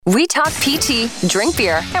We talk PT, drink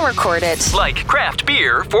beer, and record it. Like craft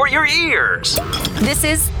beer for your ears. This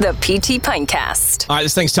is the PT Pintcast. All right,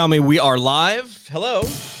 this thing's telling me we are live. Hello,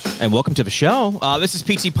 and welcome to the show. This is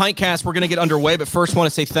PT Pintcast. We're going to get underway, but first want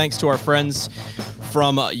to say thanks to our friends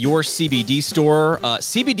from your CBD store.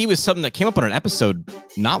 CBD was something that came up on an episode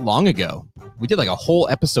not long ago. We did like a whole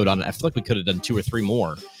episode on it. I feel like we could have done 2 or 3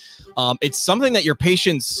 more. It's something that your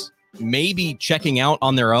patients may be checking out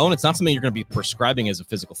on their own. It's not something you're going to be prescribing as a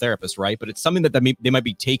physical therapist, right? But it's something that they might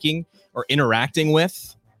be taking or interacting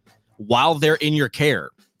with while they're in your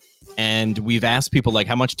care. And we've asked people, like,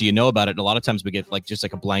 how much do you know about it? And a lot of times we get like just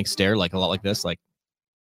like a blank stare, like a lot like this. Like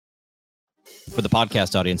for the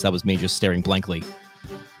podcast audience, that was me just staring blankly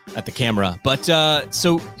at the camera. But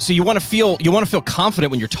so you want to feel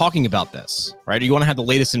confident when you're talking about this, right? Or you want to have the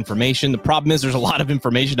latest information. The problem is there's a lot of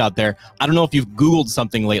information out there. I don't know if you've Googled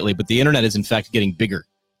something lately, but the internet is in fact getting bigger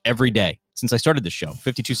every day since I started this show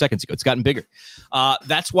 52 seconds ago. It's gotten bigger.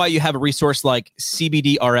 That's why you have a resource like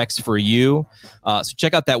CBD RX for you. So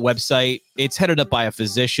check out that website. It's headed up by a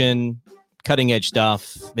physician, cutting edge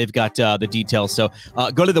stuff. They've got the details. So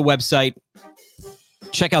go to the website,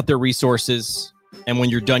 check out their resources. And when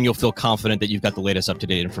you're done, you'll feel confident that you've got the latest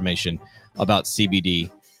up-to-date information about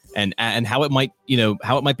CBD and how it might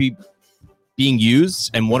be being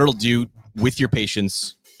used and what it'll do with your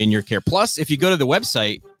patients in your care. Plus, if you go to the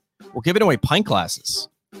website, we're giving away pint glasses.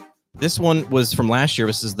 This one was from last year.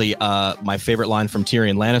 This is the my favorite line from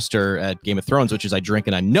Tyrion Lannister at Game of Thrones, which is, "I drink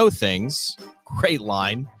and I know things." Great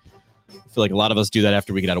line. I feel like a lot of us do that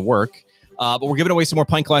after we get out of work. But we're giving away some more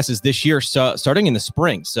pint glasses this year, starting in the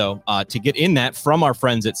spring. So to get in that from our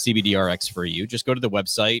friends at CBDRX for you, just go to the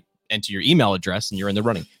website, enter your email address, and you're in the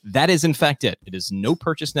running. That is, in fact, it. It is no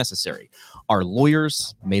purchase necessary. Our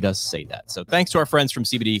lawyers made us say that. So thanks to our friends from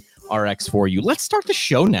CBDRX for you. Let's start the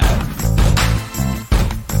show now.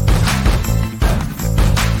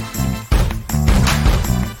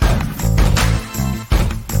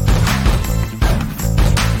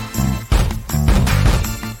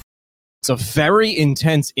 It's a very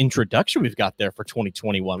intense introduction we've got there for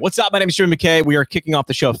 2021. What's up? My name is Jimmy McKay. We are kicking off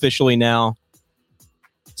the show officially now.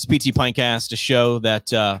 It's PT Pintcast, a show that,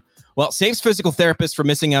 saves physical therapists from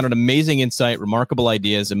missing out on amazing insight, remarkable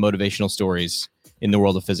ideas, and motivational stories in the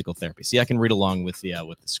world of physical therapy. See, I can read along with the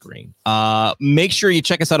screen. Make sure you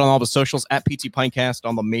check us out on all the socials at PT Pintcast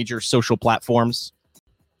on the major social platforms,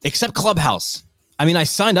 except Clubhouse. I mean, I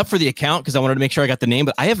signed up for the account because I wanted to make sure I got the name,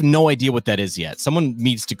 but I have no idea what that is yet. Someone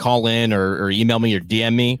needs to call in or email me or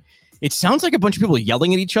DM me. It sounds like a bunch of people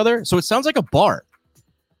yelling at each other. So it sounds like a bar,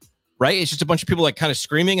 right? It's just a bunch of people like kind of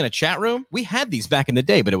screaming in a chat room. We had these back in the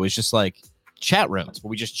day, but it was just like chat rooms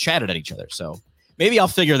where we just chatted at each other. So maybe I'll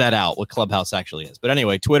figure that out, what Clubhouse actually is. But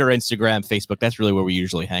anyway, Twitter, Instagram, Facebook, that's really where we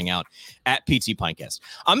usually hang out at PT Pintcast.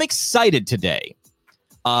 I'm excited today.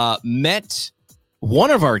 Met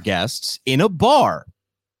one of our guests in a bar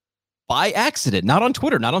by accident, not on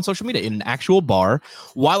Twitter, not on social media, in an actual bar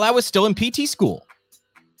while I was still in PT school.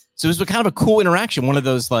 So it was kind of a cool interaction, one of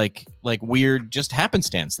those like weird just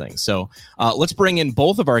happenstance things. So let's bring in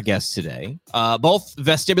both of our guests today, both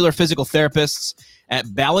vestibular physical therapists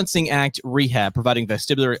at Balancing Act Rehab, providing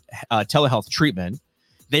vestibular telehealth treatment.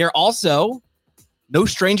 They are also no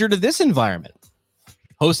stranger to this environment,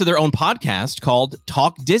 host of their own podcast called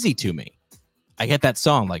Talk Dizzy to Me. I get that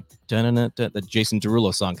song, like the Jason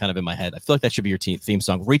Derulo song kind of in my head. I feel like that should be your theme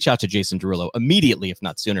song. Reach out to Jason Derulo immediately, if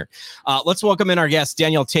not sooner. Let's welcome in our guests,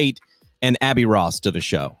 Danielle Tate and Abbie Ross, to the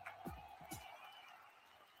show.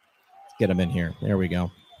 Let's get them in here. There we go.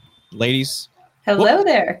 Ladies. Hello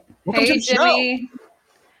there. Hey, Jimmy.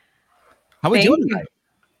 How are we doing tonight?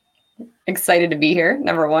 Excited to be here,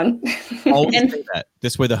 number one. Always say that.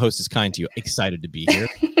 This way the host is kind to you. Excited to be here.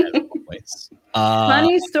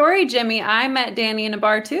 Funny story, Jimmy. I met Danny in a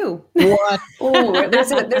bar too. What? Oh,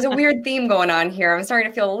 there's a weird theme going on here. I'm starting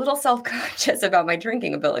to feel a little self-conscious about my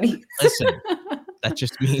drinking ability. Listen, that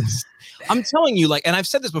just means I'm telling you, like, and I've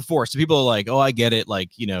said this before. So people are like, "Oh, I get it."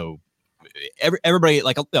 Like, you know, everybody,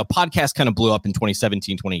 like, a podcast kind of blew up in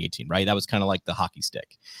 2017, 2018, right? That was kind of like the hockey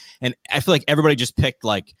stick, and I feel like everybody just picked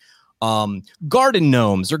like garden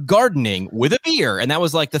gnomes or gardening with a beer, and that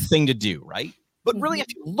was like the thing to do, right? But really, if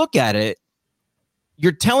you look at it,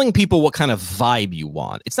 you're telling people what kind of vibe you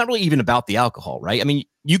want. It's not really even about the alcohol, right? I mean,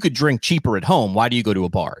 you could drink cheaper at home. Why do you go to a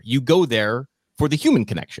bar? You go there for the human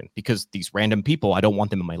connection because these random people, I don't want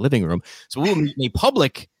them in my living room. So we'll meet in a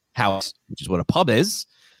public house, which is what a pub is.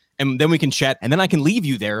 And then we can chat. And then I can leave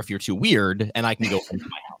you there if you're too weird. And I can go into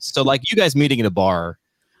my house. So like you guys meeting in a bar.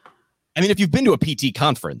 I mean, if you've been to a PT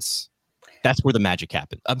conference, that's where the magic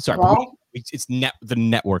happened. I'm sorry. Well, It's the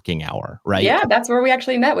networking hour, right? Yeah, that's where we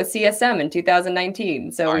actually met with CSM in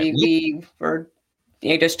 2019. So we were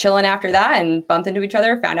just chilling after that and bumped into each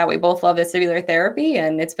other, found out we both love vestibular therapy,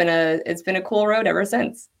 and it's been a cool road ever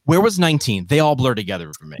since. Where was 19? They all blur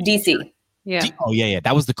together for me. DC. Yeah. Yeah.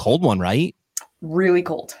 That was the cold one, right? Really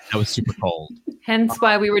cold. That was super cold. Hence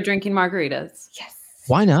why we were drinking margaritas. Yes.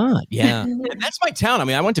 Why not? Yeah. And that's my town. I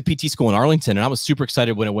mean, I went to PT school in Arlington and I was super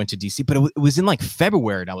excited when I went to DC, but it was in like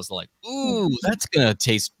February and I was like, ooh, that's going to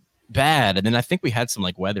taste bad. And then I think we had some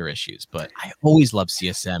like weather issues, but I always love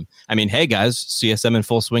CSM. I mean, hey guys, CSM in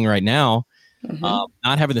full swing right now,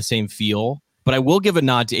 not having the same feel, but I will give a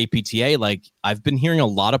nod to APTA. Like I've been hearing a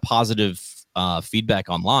lot of positive feedback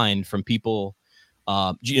online from people,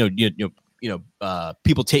 people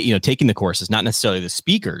taking the courses, not necessarily the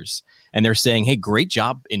speakers. And they're saying, hey, great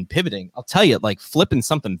job in pivoting. I'll tell you, like flipping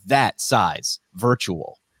something that size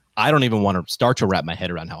virtual. I don't even want to start to wrap my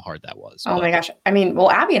head around how hard that was. Oh my gosh. I mean,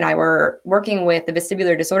 well, Abbie and I were working with the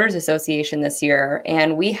Vestibular Disorders Association this year,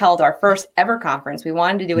 and we held our first ever conference. We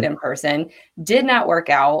wanted to do it in person, did not work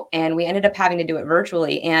out, and we ended up having to do it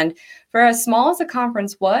virtually. And for as small as the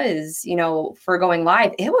conference was, for going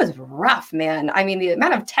live, it was rough, man. I mean, the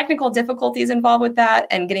amount of technical difficulties involved with that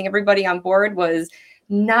and getting everybody on board was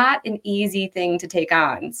not an easy thing to take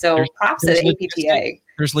on. So props to the APTA.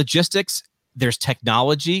 There's logistics. There's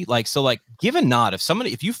technology. Give a nod.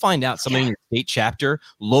 If you find out somebody in your state chapter,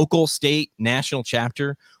 local, state, national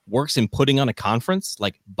chapter works in putting on a conference,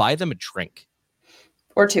 buy them a drink.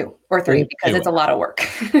 Or 2 or 3, because it's a lot of work.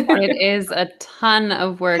 It is a ton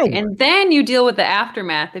of work. And then you deal with the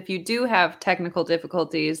aftermath. If you do have technical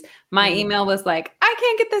difficulties, my email was like, I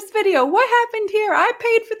can't get this video. What happened here? I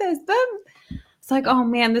paid for this. It's like, oh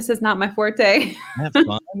man, this is not my forte. That's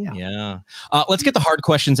fun. Yeah. Let's get the hard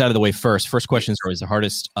questions out of the way first. First question is always the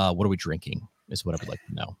hardest. What are we drinking? Is what I would like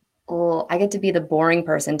to know. Oh, I get to be the boring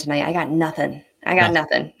person tonight. I got nothing.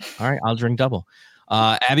 Nothing. All right, I'll drink double.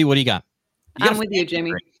 Abbie, what do you got? I'm with you,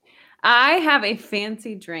 Jimmy. I have a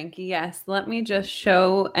fancy drink. Yes. Let me just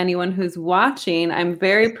show anyone who's watching. I'm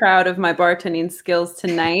very proud of my bartending skills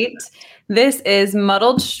tonight. This is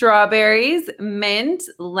muddled strawberries, mint,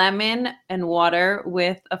 lemon, and water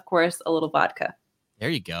with, of course, a little vodka. There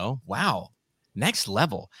you go. Wow. Next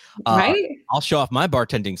level. Right? I'll show off my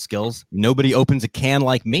bartending skills. Nobody opens a can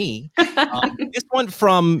like me. This one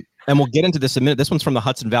from, and we'll get into this in a minute. This one's from the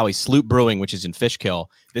Hudson Valley Sloop Brewing, which is in Fishkill.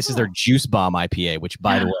 This is their Juice Bomb IPA, which,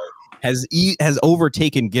 by the way, has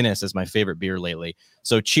overtaken Guinness as my favorite beer lately.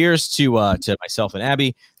 So cheers to myself and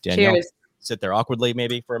Abbie. Danielle, cheers. Sit there awkwardly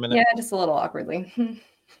maybe for a minute. Yeah, just a little awkwardly. All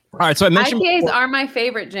right, so I mentioned IPAs are my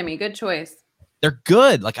favorite, Jimmy. Good choice. They're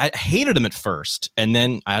good. I hated them at first, and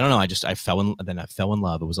then I don't know. I fell in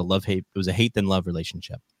love. It was a love-hate. It was a hate then love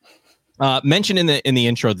relationship. Mentioned in the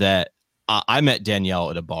intro that I met Danielle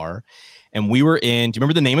at a bar, and we were in. Do you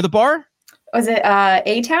remember the name of the bar? Was it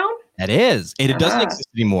A-Town? That is. It doesn't exist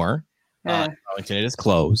anymore. Arlington, it is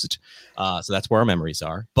closed. So that's where our memories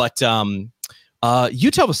are. But you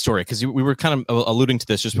tell the story, because we were kind of alluding to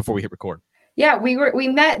this just before we hit record. Yeah, we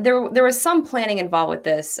met. There was some planning involved with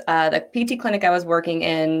this. The PT clinic I was working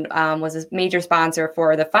in was a major sponsor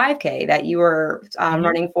for the 5K that you were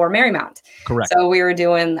running for Marymount. Correct. So we were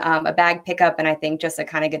doing a bag pickup, and I think just to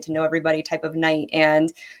kind of get to know everybody type of night.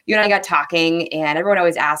 And you and I got talking, and everyone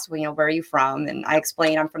always asks, where are you from? And I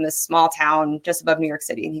explained I'm from this small town just above New York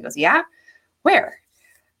City. And he goes, yeah, where?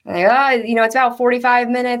 I'm like, it's about 45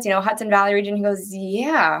 minutes, Hudson Valley region. He goes,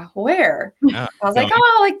 yeah, where? I was like,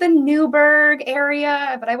 like the Newburgh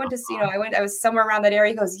area. But I went to, I was somewhere around that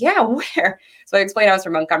area. He goes, yeah, where? So I explained I was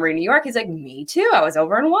from Montgomery, New York. He's like, me too. I was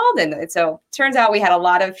over in Walden. And so turns out we had a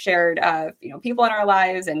lot of shared, people in our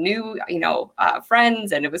lives and new,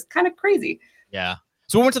 friends. And it was kind of crazy. Yeah.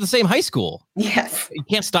 So we went to the same high school. Yes. You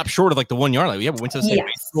can't stop short of the 1 yard line. Yeah, we went to the same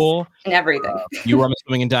high school. And everything. You were on the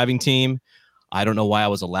swimming and diving team. I don't know why I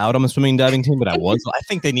was allowed on the swimming and diving team, but I was. I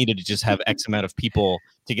think they needed to just have X amount of people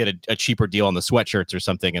to get a cheaper deal on the sweatshirts or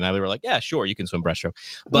something. And they were like, yeah, sure, you can swim breaststroke.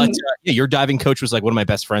 But your diving coach was like one of my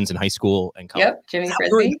best friends in high school and college. Yep, Jimmy We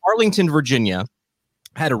were in Arlington, Virginia,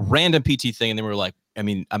 had a random PT thing. And then we were like, I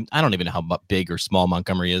don't even know how big or small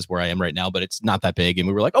Montgomery is where I am right now, but it's not that big. And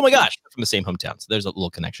we were like, oh my gosh, we're from the same hometown. So there's a little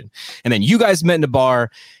connection. And then you guys met in a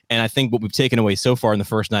bar. And I think what we've taken away so far in the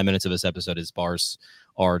first 9 minutes of this episode is bars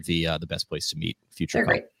are the best place to meet future. They're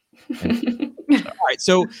great. All right.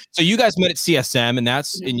 So you guys met at CSM, and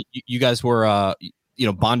and you guys were,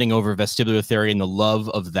 bonding over vestibular therapy and the love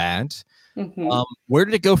of that. Mm-hmm. Where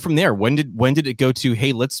did it go from there? When did it go to,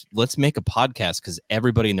 hey, let's make a podcast, because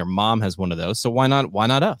everybody and their mom has one of those. So why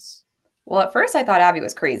not us? Well, at first I thought Abbie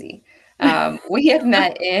was crazy. We had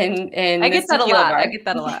met in I get that a lot. I get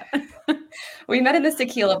that a lot. We met in this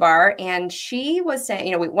tequila bar, and she was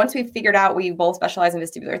saying, once we figured out we both specialize in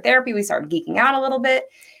vestibular therapy, we started geeking out a little bit.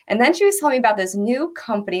 And then she was telling me about this new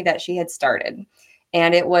company that she had started,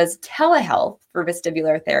 and it was telehealth for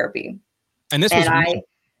vestibular therapy. And this was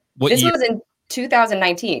in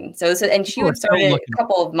 2019. And she had started a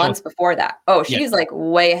couple of months before that. Oh, she's like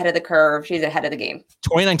way ahead of the curve. She's ahead of the game.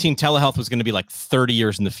 2019 telehealth was going to be like 30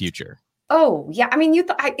 years in the future. Oh, yeah. I mean,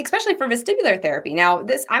 especially for vestibular therapy. Now,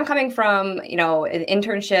 I'm coming from, an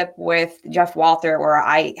internship with Jeff Walter, where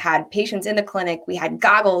I had patients in the clinic. We had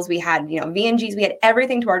goggles, we had, VNGs, we had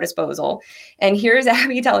everything to our disposal. And here's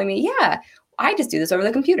Abbie telling me, yeah, I just do this over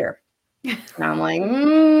the computer. And I'm like,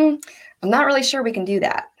 I'm not really sure we can do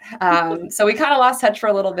that. So we kind of lost touch for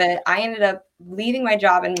a little bit. I ended up leaving my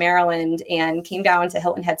job in Maryland and came down to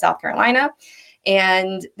Hilton Head, South Carolina.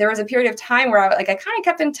 And there was a period of time where I kind of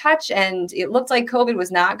kept in touch, and it looked like COVID was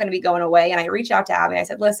not going to be going away. And I reached out to Abbie and I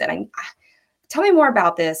said, listen, tell me more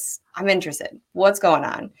about this. I'm interested. What's going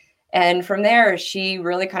on? And from there, she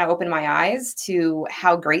really kind of opened my eyes to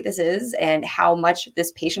how great this is and how much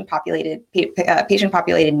this patient populated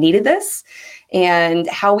needed this, and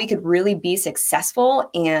how we could really be successful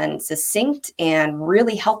and succinct and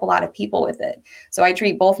really help a lot of people with it. So I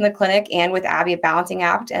treat both in the clinic and with Abbie at Balancing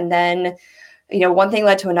Act. And then one thing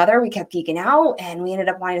led to another. We kept geeking out, and we ended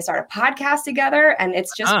up wanting to start a podcast together. And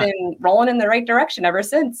it's just been rolling in the right direction ever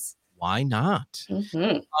since. Why not?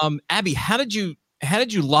 Mm-hmm. Abbie, how did you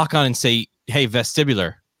lock on and say, hey,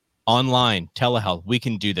 vestibular, online, telehealth, we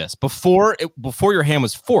can do this before your hand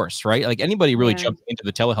was forced, right? Like anybody really jumped into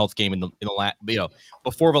the telehealth game in the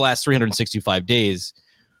before the last 365 days.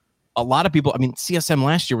 A lot of people, I mean, CSM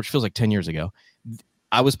last year, which feels like 10 years ago,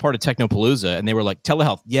 I was part of Technopalooza, and they were like,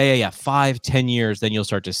 telehealth, yeah, 5-10 years, then you'll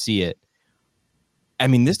start to see it. I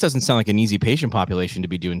mean, this doesn't sound like an easy patient population to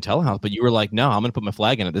be doing telehealth, but you were like, no, I'm going to put my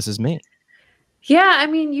flag in it. This is me. Yeah, I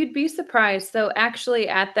mean, you'd be surprised. So actually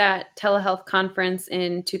at that telehealth conference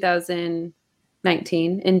in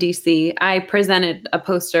 2019 in DC, I presented a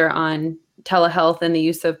poster on telehealth and the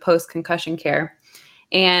use of post-concussion care.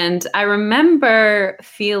 And I remember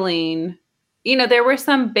feeling, there were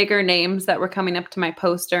some bigger names that were coming up to my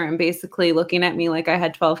poster and basically looking at me like I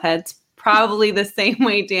had 12 heads, probably the same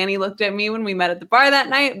way Danny looked at me when we met at the bar that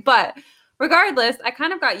night. But regardless, I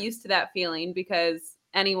kind of got used to that feeling because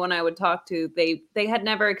anyone I would talk to, they had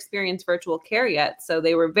never experienced virtual care yet. So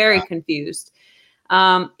they were very confused.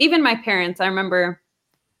 Even my parents, I remember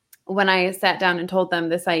when I sat down and told them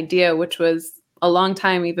this idea, which was a long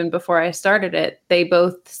time even before I started it, they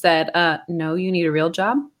both said, no, you need a real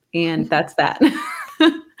job. And that's that.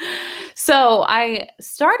 So I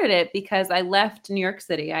started it because I left New York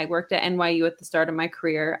City. I worked at NYU at the start of my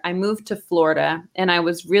career. I moved to Florida, and I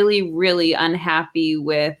was really, really unhappy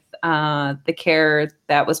with the care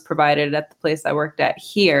that was provided at the place I worked at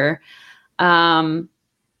here. They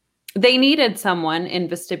needed someone in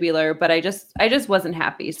vestibular, but I just wasn't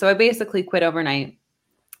happy. So I basically quit overnight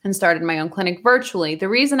and started my own clinic virtually. The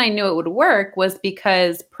reason I knew it would work was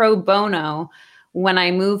because pro bono, when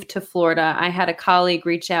I moved to Florida, I had a colleague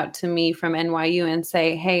reach out to me from NYU and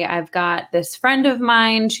say, hey, I've got this friend of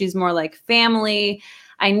mine. She's more like family.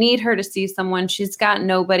 I need her to see someone. She's got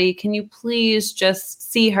nobody. Can you please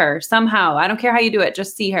just see her somehow? I don't care how you do it.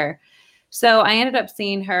 Just see her. So I ended up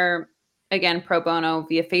seeing her, again, pro bono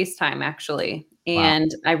via FaceTime, actually.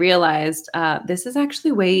 And I realized this is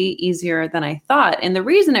actually way easier than I thought. And the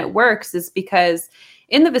reason it works is because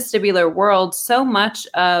in the vestibular world, so much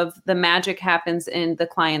of the magic happens in the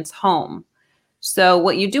client's home. So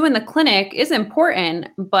what you do in the clinic is important,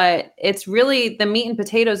 but it's really the meat and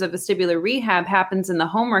potatoes of vestibular rehab happens in the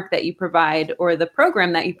homework that you provide or the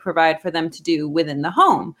program that you provide for them to do within the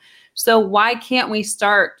home. So why can't we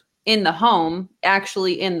start in the home,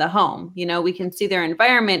 actually in the home? We can see their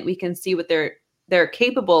environment. We can see what they're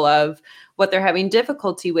capable of, what they're having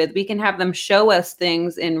difficulty with. We can have them show us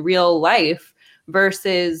things in real life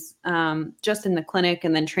versus just in the clinic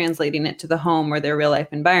and then translating it to the home or their real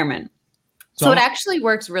life environment. So it actually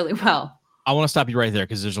works really well. I want to stop you right there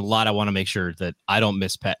because there's a lot I want to make sure that I don't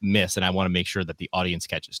miss, and I want to make sure that the audience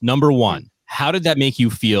catches. Number one, how did that make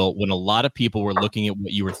you feel when a lot of people were looking at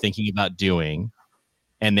what you were thinking about doing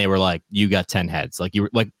and they were like, you got 10 heads? Like you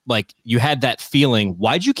were like you had that feeling.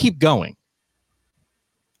 Why'd you keep going?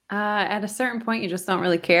 At a certain point, you just don't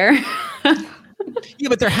really care. Yeah,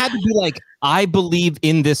 but there had to be like, I believe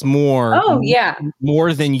in this more. Oh, yeah.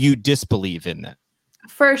 More than you disbelieve in that.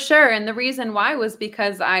 For sure. And the reason why was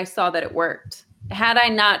because I saw that it worked. Had I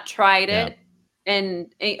not tried it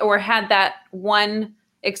or had that one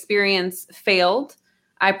experience failed,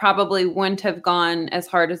 I probably wouldn't have gone as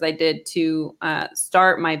hard as I did to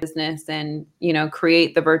start my business and,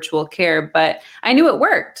 create the virtual care, but I knew it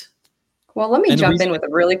worked. Well, let me jump in with a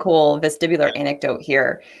really cool vestibular anecdote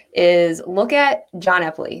here is look at John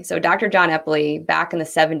Epley. So Dr. John Epley back in the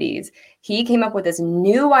 70s, he came up with this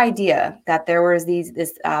new idea that there was these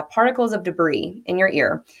particles of debris in your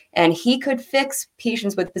ear, and he could fix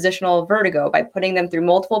patients with positional vertigo by putting them through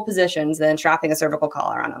multiple positions and then strapping a cervical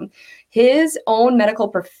collar on them. His own medical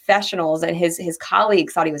professionals and his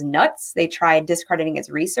colleagues thought he was nuts. They tried discrediting his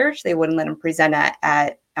research. They wouldn't let him present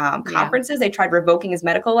at conferences. They tried revoking his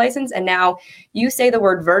medical license. And now you say the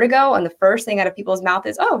word vertigo and the first thing out of people's mouth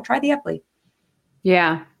is, oh, try the Epley.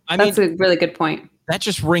 Yeah. That's a really good point. That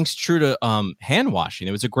just rings true to hand washing.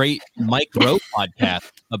 It was a great Mike Rowe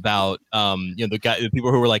podcast about the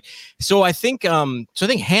people who were like, I think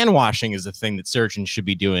hand washing is the thing that surgeons should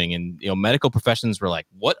be doing, and medical professions were like,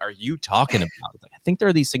 what are you talking about? Like, I think there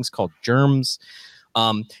are these things called germs.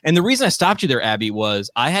 And the reason I stopped you there, Abbie, was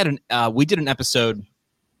we did an episode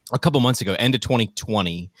a couple months ago, end of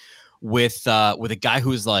 2020, with a guy who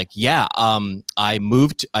was like, I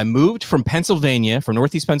moved from Pennsylvania, from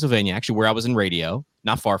Northeast Pennsylvania, actually where I was in radio,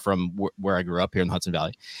 not far from where I grew up here in the Hudson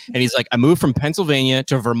Valley. And he's like, I moved from Pennsylvania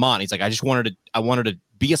to Vermont. He's like, I wanted to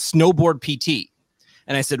be a snowboard PT.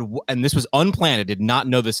 And I said, and this was unplanned. I did not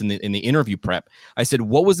know this in the interview prep. I said,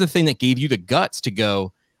 what was the thing that gave you the guts to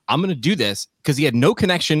go, I'm going to do this? Because he had no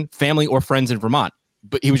connection, family or friends in Vermont.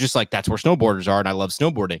 But he was just like, that's where snowboarders are, and I love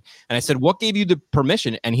snowboarding. And I said, what gave you the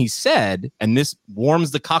permission? And he said, and this warms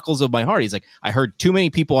the cockles of my heart, he's like, I heard too many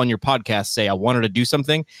people on your podcast say I wanted to do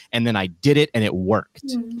something, and then I did it, and it worked.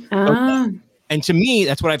 Okay. And to me,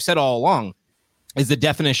 that's what I've said all along, is the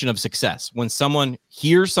definition of success. When someone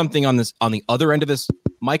hears something on the other end of this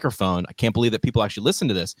microphone, I can't believe that people actually listen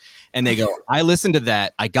to this, and they go, I listened to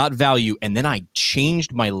that, I got value, and then I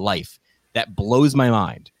changed my life. That blows my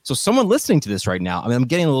mind. So someone listening to this right now, I mean, I'm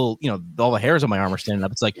getting a little, all the hairs on my arm are standing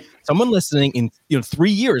up. It's like someone listening in 3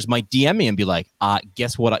 years might DM me and be like,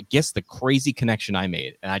 guess what? Guess the crazy connection I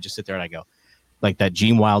made. And I just sit there and I go, like that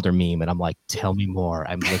Gene Wilder meme. And I'm like, tell me more.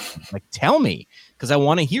 I'm like, tell me, because I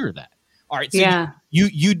want to hear that. All right. So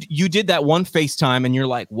you did that one FaceTime and you're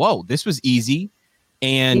like, whoa, this was easy.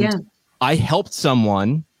 And I helped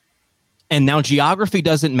someone. And now geography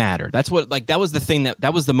doesn't matter. That's what, that was the thing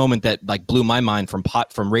that was the moment that blew my mind from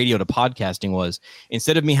radio to podcasting was,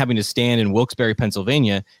 instead of me having to stand in Wilkes-Barre,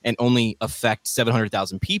 Pennsylvania and only affect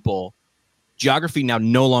 700,000 people, geography now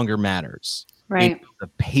no longer matters. Right. It's the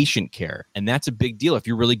patient care. And that's a big deal. If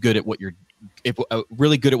you're really good at what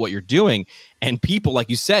you're doing, and people, like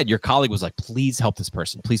you said, your colleague was like, please help this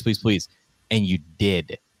person. Please, please, please. And you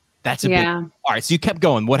did. That's a big, all right. So you kept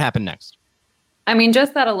going. What happened next? I mean,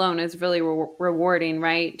 just that alone is really rewarding,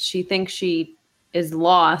 right? She thinks she is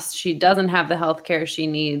lost. She doesn't have the healthcare she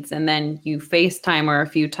needs. And then you FaceTime her a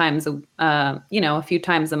few times, a few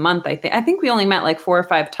times a month. I think we only met like 4 or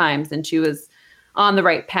 5 times and she was on the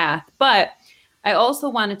right path. But I also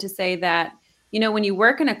wanted to say that, when you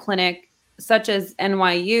work in a clinic such as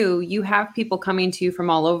NYU, you have people coming to you from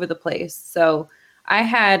all over the place. So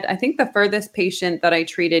I think the furthest patient that I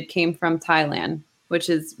treated came from Thailand, which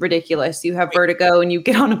is ridiculous. You have vertigo and you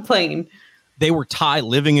get on a plane. They were Thai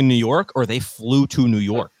living in New York, or they flew to New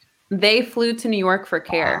York? They flew to New York for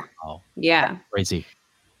care. Wow. Yeah. Crazy.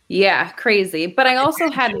 Yeah, crazy. But I also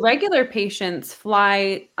had regular patients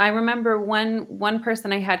fly. I remember one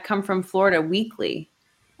person I had come from Florida weekly.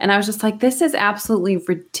 And I was just like, this is absolutely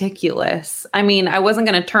ridiculous. I mean, I wasn't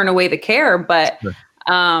going to turn away the care, but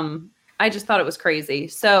I just thought it was crazy.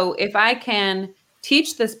 So if I can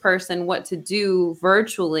teach this person what to do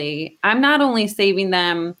virtually, I'm not only saving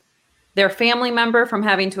them their family member from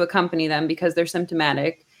having to accompany them because they're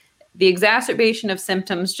symptomatic, the exacerbation of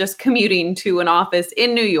symptoms just commuting to an office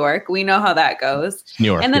in New York. We know how that goes. New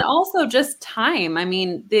York, and then also just time. I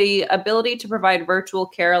mean, the ability to provide virtual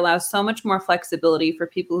care allows so much more flexibility for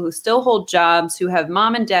people who still hold jobs, who have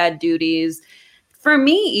mom and dad duties. For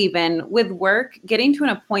me, even with work, getting to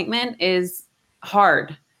an appointment is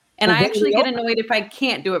hard. And I actually get annoyed if I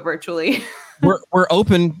can't do it virtually. we're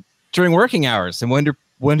open during working hours. And when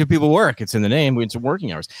do people work? It's in the name. It's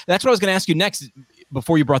working hours. That's what I was going to ask you next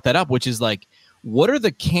before you brought that up, which is like, what are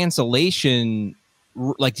the cancellation?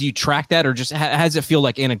 Like, do you track that, or just how does it feel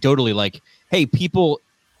like anecdotally? Like, hey, people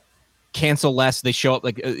cancel less. They show up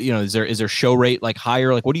like, is their show rate like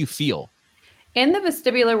higher? Like, what do you feel? In the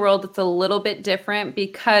vestibular world, it's a little bit different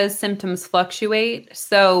because symptoms fluctuate.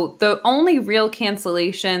 So the only real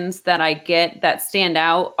cancellations that I get that stand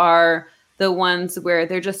out are the ones where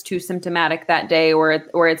they're just too symptomatic that day, or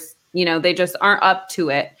it's, they just aren't up to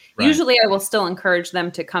it. Right. Right. Usually I will still encourage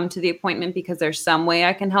them to come to the appointment because there's some way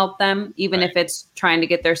I can help them, even if it's trying to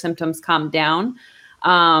get their symptoms calmed down.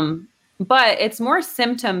 But it's more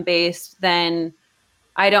symptom based than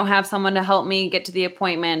I don't have someone to help me get to the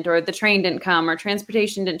appointment, or the train didn't come, or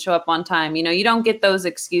transportation didn't show up on time. You don't get those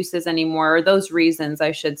excuses anymore, or those reasons,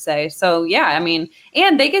 I should say. So yeah, I mean,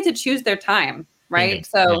 and they get to choose their time, right?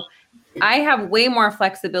 So I have way more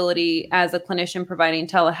flexibility as a clinician providing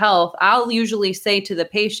telehealth. I'll usually say to the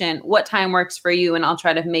patient, what time works for you? And I'll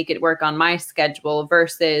try to make it work on my schedule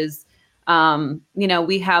versus,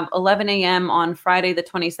 we have 11 a.m. on Friday, the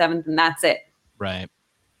 27th, and that's it. Right.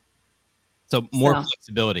 So more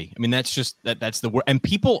flexibility. I mean, that's the word. And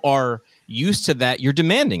people are used to that. You're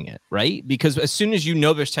demanding it, right? Because as soon as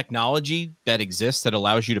there's technology that exists that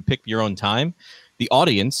allows you to pick your own time, the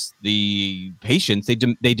audience, the patients, they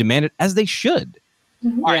demand it, as they should.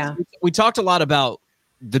 Mm-hmm. All right, so we talked a lot about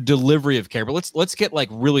the delivery of care, but let's get like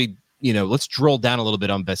really, let's drill down a little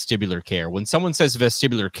bit on vestibular care. When someone says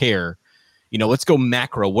vestibular care, let's go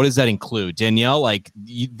macro. What does that include? Danielle, I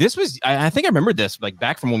think I remember this like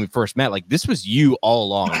back from when we first met. Like, this was you all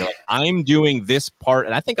along. You're like, I'm doing this part.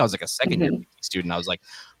 And I think I was like a second year PT student. I was like,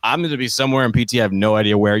 I'm going to be somewhere in PT. I have no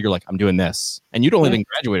idea where. You're like, I'm doing this. And you'd only been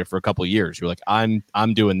graduated for a couple of years. You're like, I'm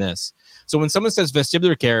doing this. So when someone says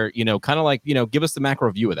vestibular care, kind of like, give us the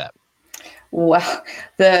macro view of that. Well,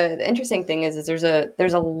 the interesting thing is there's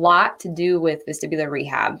a lot to do with vestibular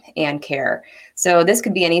rehab and care. So this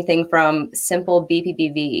could be anything from simple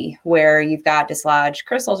BPPV, where you've got dislodged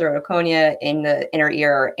crystals or otoconia in the inner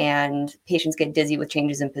ear and patients get dizzy with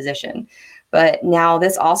changes in position. But now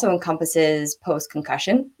this also encompasses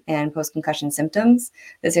post-concussion and post-concussion symptoms.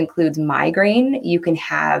 This includes migraine. You can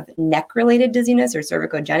have neck-related dizziness or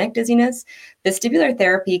cervicogenic dizziness. Vestibular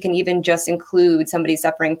therapy can even just include somebody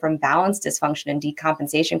suffering from balance dysfunction and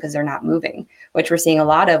decompensation because they're not moving, which we're seeing a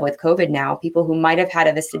lot of with COVID now. People who might have had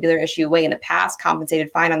a vestibular issue way in the past,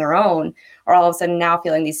 compensated fine on their own, are all of a sudden now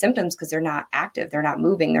feeling these symptoms because they're not active, they're not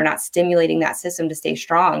moving, they're not stimulating that system to stay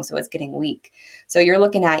strong, so it's getting weak. So you're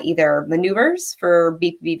looking at either maneuvers for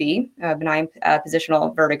BPPV, benign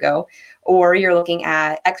positional vertigo, or you're looking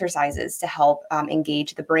at exercises to help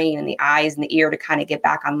engage the brain and the eyes and the ear to kind of get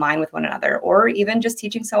back online with one another, or even just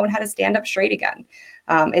teaching someone how to stand up straight again.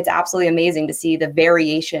 It's absolutely amazing to see the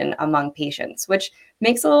variation among patients, which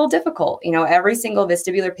makes it a little difficult. Every single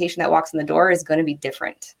vestibular patient that walks in the door is going to be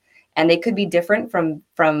different. And they could be different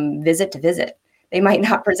from visit to visit. They might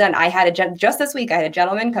not present. Just this week, I had a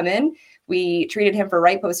gentleman come in. We treated him for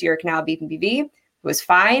right posterior canal BPPV. It was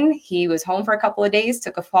fine. He was home for a couple of days,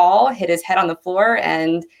 took a fall, hit his head on the floor,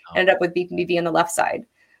 and ended up with BPPV on the left side.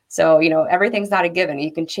 So, everything's not a given.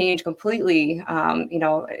 You can change completely,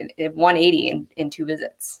 180 in 2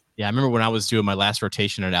 visits. Yeah, I remember when I was doing my last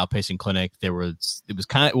rotation at an outpatient clinic,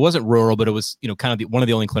 it wasn't rural, but it was, kind of one of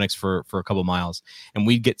the only clinics for a couple of miles. And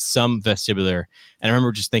we'd get some vestibular. And I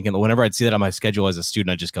remember just thinking, whenever I'd see that on my schedule as a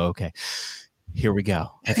student, I'd just go, okay, here we go.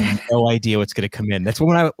 I have no idea what's going to come in. That's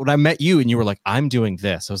when I met you and you were like, I'm doing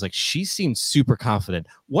this. I was like, she seems super confident.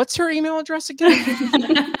 What's her email address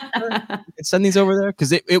again? Send these over there.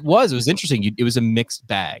 Because it was interesting. It was a mixed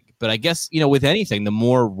bag. But I guess, with anything, the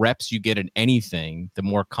more reps you get in anything, the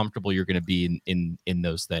more comfortable you're going to be in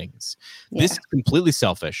those things. Yeah. This is completely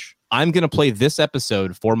selfish. I'm going to play this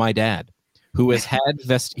episode for my dad, who has had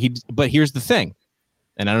but here's the thing.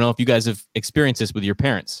 And I don't know if you guys have experienced this with your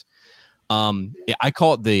parents. I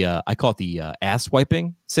call it the ass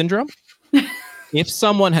wiping syndrome. If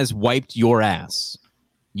someone has wiped your ass,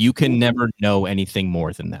 you can never know anything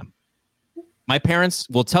more than them. My parents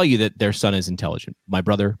will tell you that their son is intelligent. My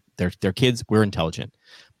brother, their kids, we're intelligent.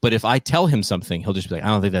 But if I tell him something, he'll just be like, I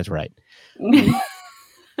don't think that's right.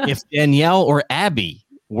 If Danielle or Abbie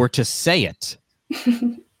were to say it,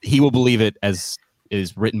 he will believe it as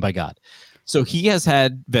is written by God. So he has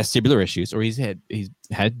had vestibular issues, or he's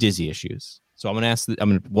had dizzy issues. So I'm going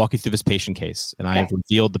to walk you through this patient case, and I have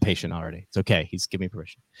revealed the patient already. It's okay. He's given me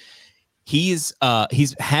permission. He's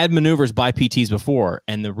had maneuvers by PTs before,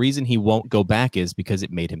 and the reason he won't go back is because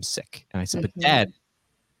it made him sick. And I said, but Dad,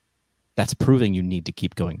 that's proving you need to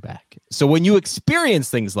keep going back. So when you experience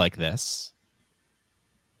things like this,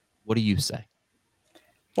 what do you say?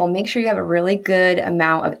 Well, make sure you have a really good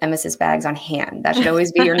amount of emesis bags on hand. That should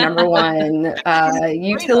always be your number one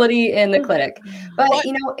utility in the clinic. But,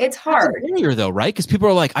 it's hard. That's a barrier, though, right? Because people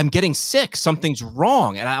are like, I'm getting sick. Something's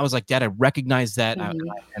wrong. And I was like, Dad, I recognize that.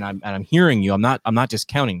 And I'm hearing you. I'm not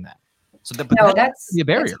discounting that. So that's a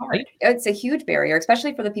barrier, right? It's a huge barrier,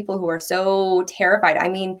 especially for the people who are so terrified. I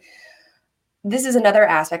mean, this is another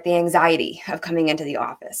aspect, the anxiety of coming into the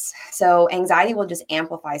office. So anxiety will just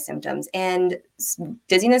amplify symptoms, and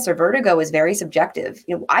dizziness or vertigo is very subjective.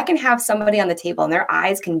 I can have somebody on the table and their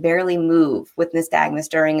eyes can barely move with nystagmus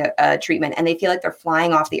during a treatment, and they feel like they're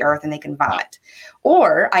flying off the earth and they can vomit.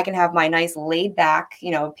 Or I can have my nice laid back,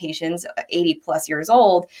 patients 80 plus years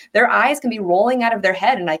old, their eyes can be rolling out of their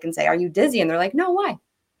head and I can say, "Are you dizzy?" And they're like, "No, why?"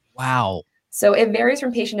 Wow. So it varies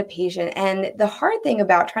from patient to patient. And the hard thing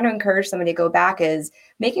about trying to encourage somebody to go back is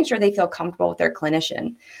making sure they feel comfortable with their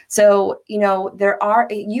clinician. So, there are,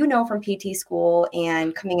 from PT school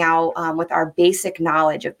and coming out with our basic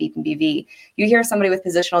knowledge of BPPV, you hear somebody with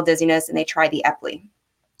positional dizziness and they try the Epley.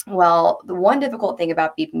 Well, the one difficult thing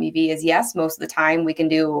about BPPV is, yes, most of the time we can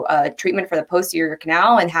do a treatment for the posterior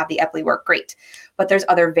canal and have the Epley work great. But there's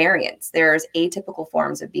other variants. There's atypical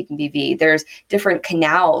forms of BPPV. There's different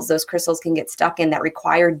canals those crystals can get stuck in that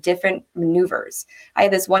require different maneuvers. I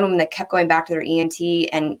had this one woman that kept going back to their ENT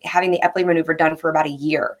and having the Epley maneuver done for about a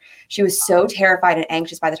year. She was so terrified and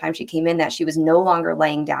anxious by the time she came in that she was no longer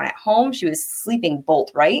laying down at home. She was sleeping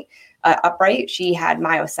upright. She had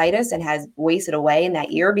myositis and has wasted away in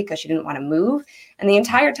that ear because she didn't want to move. And the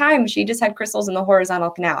entire time she just had crystals in the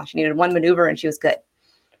horizontal canal. She needed one maneuver and she was good.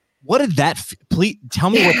 What did that, please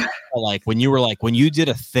tell me what that felt like when you did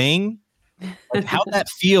a thing, how'd that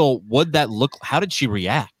feel? What'd that look? How did she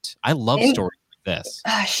react? I love stories like this.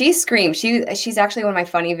 She screamed. She's actually one of my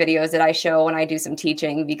funny videos that I show when I do some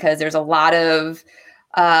teaching, because there's a lot of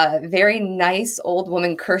very nice old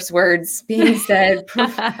woman curse words being said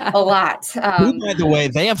a lot. By the way,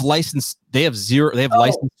 they have license. They have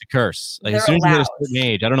license to curse. Like, as soon as you hit a certain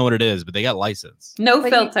age, I don't know what it is, but they got license. No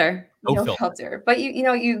filter. No filter. But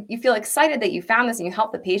you feel excited that you found this and you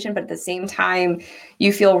help the patient, but at the same time,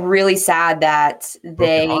 you feel really sad that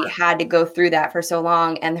they had to go through that for so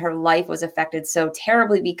long, and her life was affected so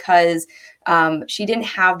terribly because she didn't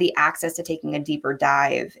have the access to taking a deeper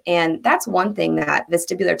dive. And that's one thing that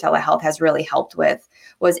vestibular telehealth has really helped with,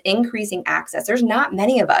 was increasing access. There's not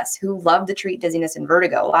many of us who love to treat dizziness and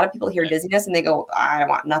vertigo. A lot of people hear dizziness and they go, "I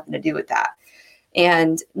want nothing to do with that."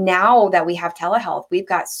 And now that we have telehealth, we've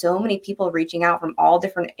got so many people reaching out from all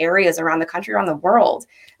different areas around the country, around the world,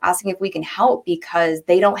 asking if we can help because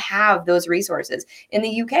they don't have those resources. In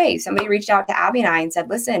the UK, somebody reached out to Abbie and I and said,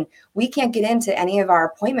 "Listen, we can't get into any of our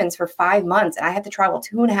appointments for 5 months. And I have to travel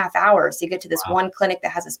 2.5 hours to get to this one clinic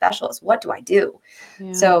that has a specialist. What do I do?"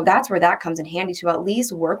 Yeah. So that's where that comes in handy, to at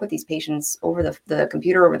least work with these patients over the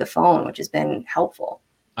computer, over the phone, which has been helpful.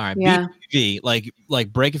 All right, yeah. BPPV,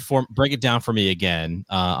 like break it down for me again.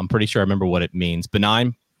 I'm pretty sure I remember what it means.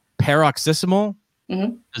 Benign paroxysmal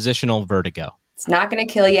positional vertigo. It's not going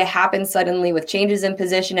to kill you. It happens suddenly with changes in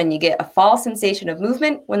position, and you get a false sensation of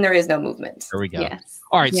movement when there is no movement. There we go. Yes.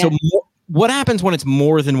 All right. Yes. So what happens when it's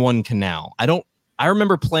more than one canal? I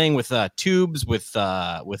remember playing with tubes with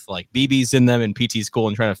like BBs in them in PT school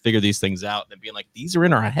and trying to figure these things out and being like, these are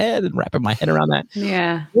in our head, and wrapping my head around that.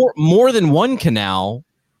 Yeah. More than one canal.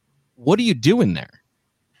 What do you do in there?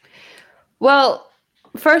 Well,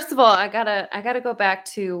 first of all, I gotta go back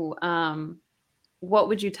to what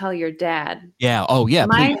would you tell your dad? Yeah. Oh, yeah.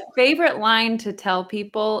 My favorite line to tell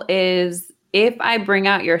people is, if I bring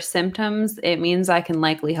out your symptoms, it means I can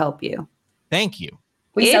likely help you. Thank you.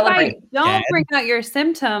 We celebrate. If I don't bring out your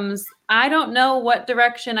symptoms, I don't know what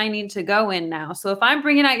direction I need to go in now. So if I'm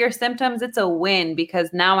bringing out your symptoms, it's a win, because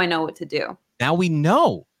now I know what to do. Now we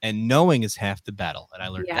know, and knowing is half the battle. And I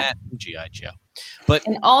learned that from G.I. Joe.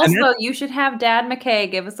 And also, you should have Dad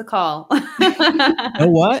McKay give us a call. You know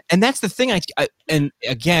what? And that's the thing. And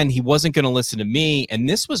again, he wasn't going to listen to me. And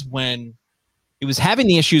this was when he was having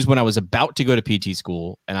the issues when I was about to go to PT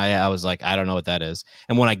school. And I was like, I don't know what that is.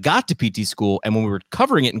 And when I got to PT school and when we were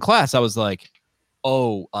covering it in class, I was like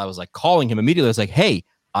calling him immediately. I was like, "Hey,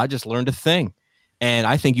 I just learned a thing. And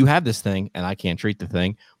I think you have this thing, and I can't treat the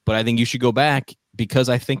thing, but I think you should go back because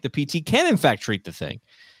I think the PT can in fact treat the thing."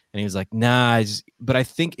 And he was like, "Nah," but I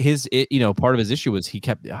think part of his issue was he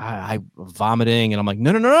kept vomiting. And I'm like,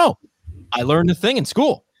 no. I learned a thing in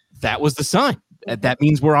school. That was the sign. That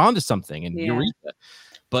means we're on to something. And Eureka.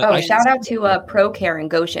 But shout out to ProCare in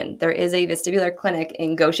Goshen. There is a vestibular clinic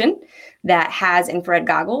in Goshen that has infrared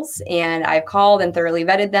goggles, and I've called and thoroughly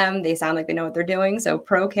vetted them. They sound like they know what they're doing. So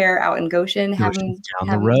ProCare out in Goshen, down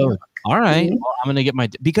the road. All right, well, I'm gonna get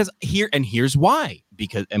here's why.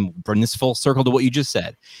 And bring this full circle to what you just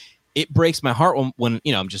said. It breaks my heart when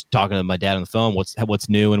I'm just talking to my dad on the phone. What's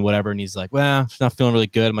new and whatever, and he's like, "Well, it's not feeling really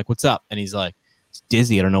good." I'm like, "What's up?" And he's like, "It's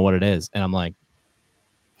dizzy. I don't know what it is." And I'm like,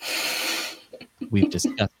 we've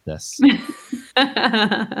discussed this.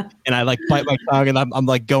 And I like bite my tongue, and I'm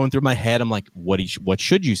like going through my head. I'm like, what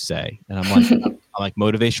should you say? And I'm like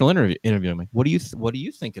motivational interview. I'm like, what do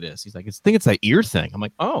you think it is? He's like, I think it's that ear thing. I'm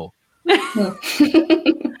like, oh.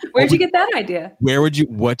 Where'd you get that idea?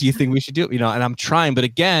 What do you think we should do? And I'm trying, but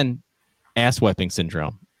again, ass whipping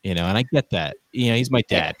syndrome, and I get that. He's my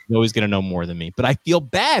dad. He's always going to know more than me, but I feel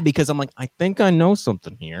bad because I'm like, I think I know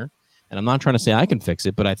something here, and I'm not trying to say I can fix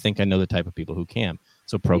it, but I think I know the type of people who can.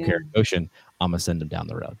 So Ocean, I'm going to send them down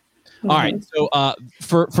the road. All right. So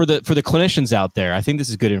for the clinicians out there, I think this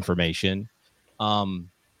is good information.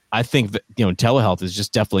 I think that, telehealth is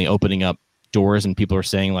just definitely opening up doors, and people are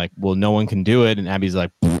saying like, well, no one can do it. And Abbie's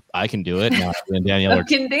like, I can do it. And Danielle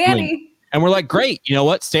can Danny. And we're like, great. You know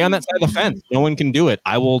what? Stay on that side of the fence. No one can do it.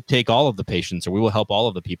 I will take all of the patients, or we will help all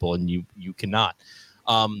of the people, and you cannot.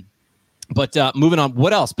 But moving on,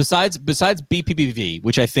 what else besides BPPV,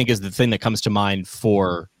 which I think is the thing that comes to mind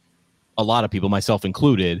for a lot of people, myself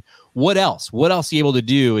included? What else? What else are you able to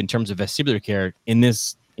do in terms of vestibular care in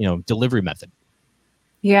this, delivery method?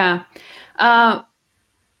 Yeah. A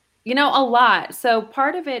lot. So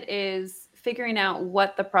part of it is figuring out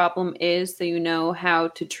what the problem is so you know how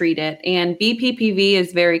to treat it. And BPPV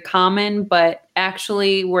is very common, but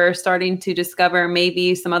actually we're starting to discover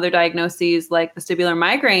maybe some other diagnoses like vestibular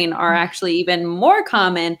migraine are actually even more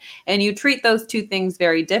common, and you treat those two things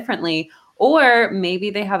very differently. Or maybe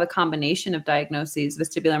they have a combination of diagnoses,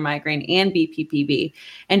 vestibular migraine and BPPV.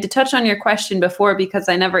 And to touch on your question before, because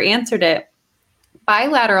I never answered it,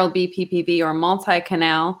 bilateral BPPV or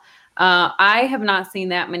multi-canal, I have not seen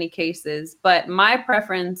that many cases, but my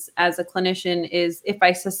preference as a clinician is if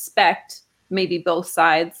I suspect maybe both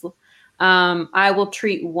sides, I will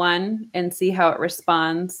treat one and see how it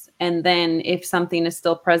responds. And then if something is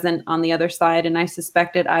still present on the other side and I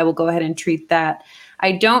suspect it, I will go ahead and treat that.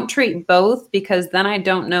 I don't treat both because then I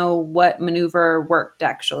don't know what maneuver worked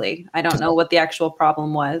actually. I don't know what the actual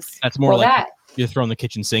problem was. That's more you're throwing the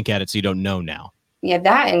kitchen sink at it so you don't know now. Yeah,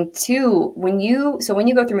 that, and two, when you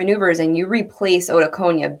go through maneuvers and you replace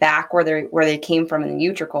otoconia back where they came from in the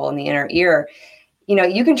utricle in the inner ear,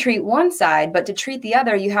 you can treat one side, but to treat the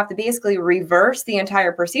other, you have to basically reverse the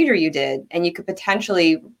entire procedure you did, and you could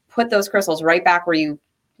potentially put those crystals right back where you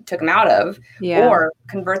took them out of, or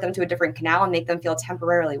convert them to a different canal and make them feel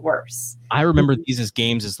temporarily worse. I remember these as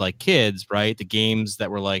games as like kids, right? The games that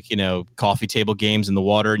were like, coffee table games in the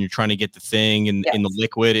water, and you're trying to get the thing in the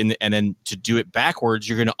liquid, and then to do it backwards,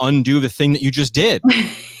 you're going to undo the thing that you just did.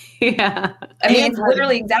 Yeah. It's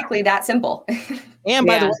literally exactly that simple. And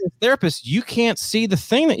by the way, as therapists, you can't see the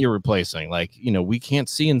thing that you're replacing. Like, we can't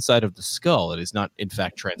see inside of the skull. It is not, in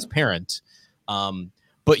fact, transparent.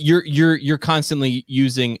 But you're constantly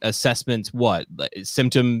using assessments,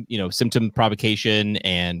 symptom provocation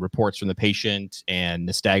and reports from the patient and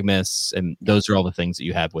nystagmus, and those are all the things that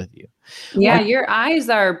you have with you. Yeah, your eyes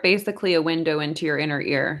are basically a window into your inner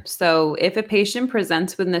ear. So if a patient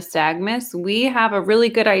presents with nystagmus, we have a really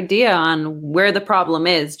good idea on where the problem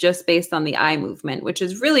is just based on the eye movement, which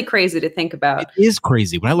is really crazy to think about. It is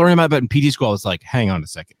crazy. When I learned about it in PT school, I was like, hang on a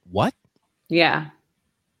second, what? Yeah.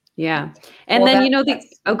 Yeah. And then,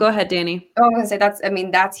 go ahead, Danny. Oh, I'm going to say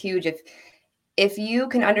that's huge. If you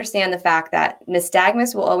can understand the fact that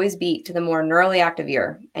nystagmus will always beat to the more neurally active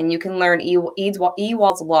ear, and you can learn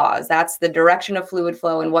Ewald's laws, that's the direction of fluid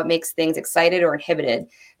flow and what makes things excited or inhibited,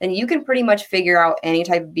 then you can pretty much figure out any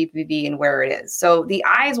type of BPPV and where it is. So the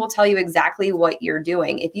eyes will tell you exactly what you're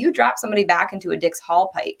doing. If you drop somebody back into a Dix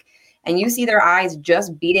Hall pike and you see their eyes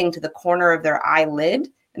just beating to the corner of their eyelid,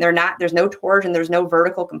 and there's no torsion, there's no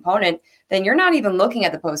vertical component, then you're not even looking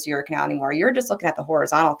at the posterior canal anymore. You're just looking at the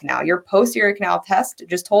horizontal canal. Your posterior canal test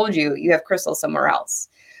just told you have crystals somewhere else.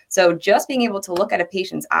 So just being able to look at a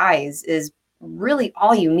patient's eyes is really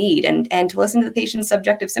all you need, and to listen to the patient's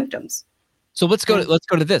subjective symptoms. So let's go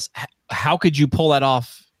to this. How could you pull that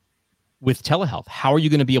off with telehealth? How are you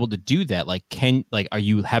going to be able to do that? Are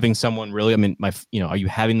you having someone really, are you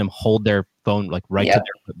having them hold their phone to their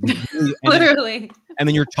literally, and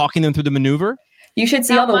then you're talking them through the maneuver? You should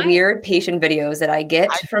see all the weird patient videos that I get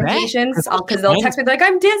from patients, because they'll text me like,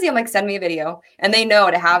 I'm dizzy. I'm like, send me a video. And they know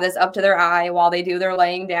to have this up to their eye while they do their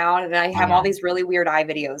laying down. And I have all these really weird eye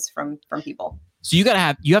videos from people. So you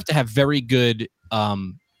have to have very good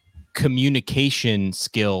communication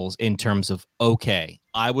skills in terms of, okay,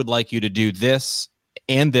 I would like you to do this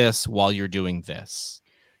and this while you're doing this.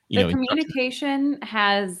 The communication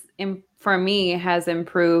has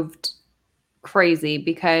improved crazy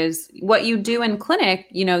because what you do in clinic,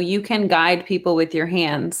 you can guide people with your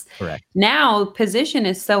hands. Correct. Now, position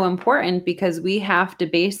is so important because we have to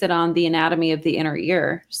base it on the anatomy of the inner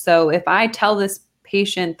ear. So if I tell this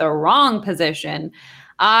patient the wrong position,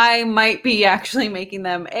 I might be actually making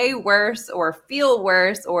them worse or feel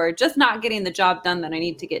worse or just not getting the job done that I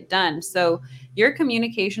need to get done. So your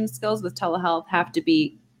communication skills with telehealth have to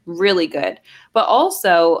be really good. But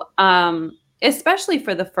also, especially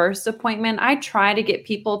for the first appointment, I try to get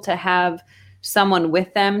people to have someone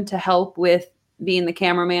with them to help with being the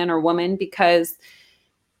cameraman or woman, because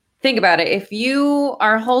think about it. If you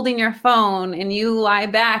are holding your phone and you lie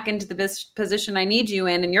back into the position I need you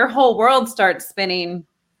in and your whole world starts spinning,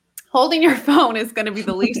 holding your phone is going to be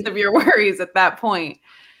the least of your worries at that point.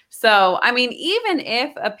 So, I mean, even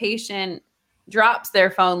if a patient drops their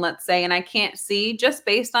phone, let's say, and I can't see, just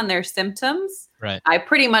based on their symptoms, right, I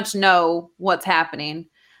pretty much know what's happening.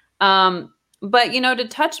 But, to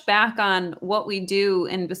touch back on what we do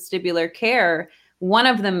in vestibular care, one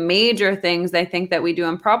of the major things I think that we do,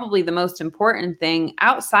 and probably the most important thing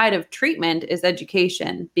outside of treatment, is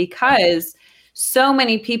education, because so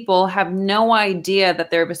many people have no idea that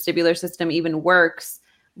their vestibular system even works,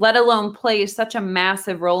 let alone plays such a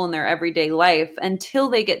massive role in their everyday life until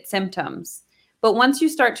they get symptoms. But once you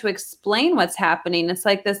start to explain what's happening, it's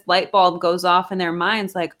like this light bulb goes off in their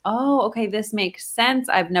minds like, oh, okay, this makes sense.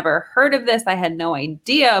 I've never heard of this. I had no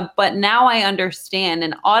idea, but now I understand.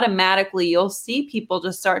 And automatically you'll see people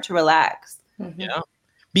just start to relax. Mm-hmm. Yeah,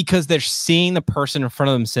 because they're seeing the person in front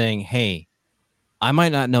of them saying, hey, I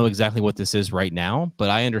might not know exactly what this is right now, but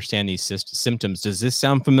I understand these symptoms. Does this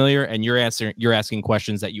sound familiar? And you're asking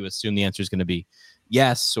questions that you assume the answer is going to be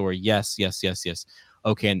yes, or yes.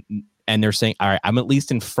 Okay. And they're saying, all right, I'm at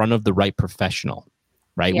least in front of the right professional,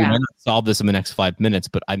 right? Yeah. We might not solve this in the next 5 minutes,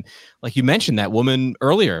 but I'm, like you mentioned that woman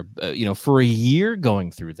earlier, for a year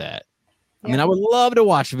going through that. I mean, I would love to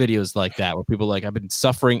watch videos like that where people are like, I've been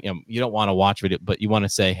suffering. You don't want to watch video, but you want to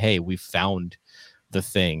say, hey, we found the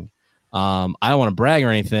thing. I don't want to brag or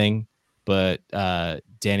anything, but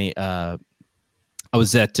Danny, I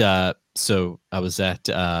was at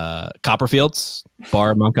Copperfield's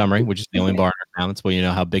bar in Montgomery, which is the only bar in our town. That's where you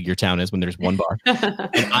know how big your town is when there's one bar.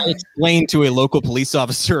 And I explained to a local police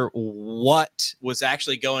officer what was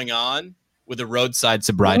actually going on with a roadside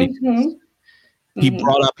sobriety test. He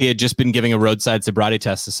brought up he had just been giving a roadside sobriety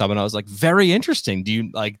test to someone. I was like, very interesting. Do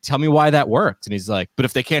you tell me why that worked? And he's like, but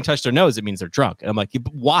if they can't touch their nose, it means they're drunk. And I'm like,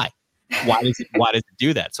 why? Why does it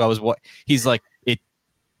do that? So he's like,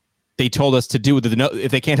 they told us to do with the nose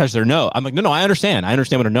if they can't touch their nose. I'm like, no, I understand. I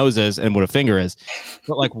understand what a nose is and what a finger is,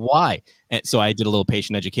 but why? And so I did a little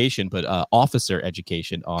patient education, but officer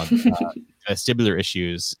education on vestibular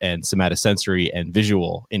issues and somatosensory and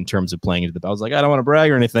visual in terms of playing into the. I was like, I don't want to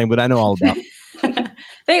brag or anything, but I know all about it.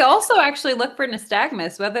 They also actually look for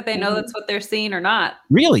nystagmus, whether they know that's what they're seeing or not.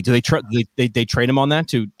 Really? Do they train them on that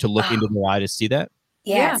to look into the eye to see that?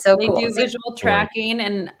 Yeah, so they cool. do visual tracking,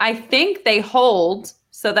 and I think they hold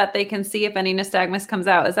so that they can see if any nystagmus comes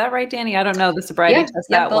out. Is that right, Danny? I don't know the sobriety test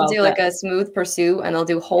that well. They'll do like a smooth pursuit and they'll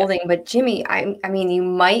do holding. Yeah. But Jimmy, I mean, you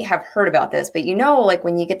might have heard about this, but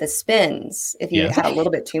when you get the spins, if you had a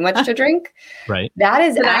little bit too much to drink, right? That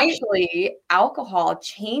is actually alcohol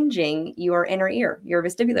changing your inner ear, your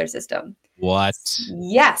vestibular system. What?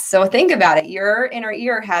 Yes. So think about it. Your inner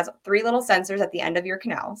ear has 3 little sensors at the end of your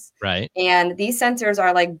canals. Right. And these sensors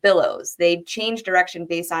are like billows. They change direction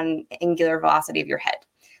based on angular velocity of your head.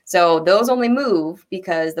 So those only move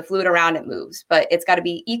because the fluid around it moves, but it's got to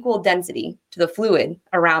be equal density to the fluid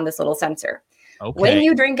around this little sensor. Okay. When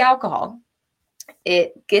you drink alcohol,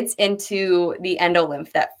 it gets into the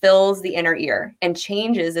endolymph that fills the inner ear and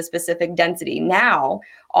changes the specific density. Now,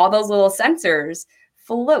 all those little sensors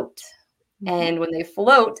float. And when they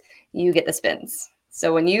float, you get the spins.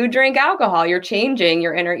 So when you drink alcohol, you're changing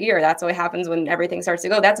your inner ear. That's what happens when everything starts to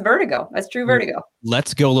go. That's vertigo. That's true vertigo.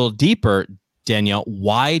 Let's go a little deeper. Danielle,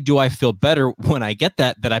 why do I feel better when I get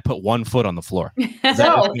that I put one foot on the floor?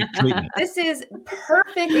 So this is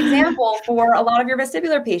perfect example for a lot of your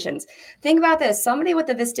vestibular patients. Think about this. Somebody with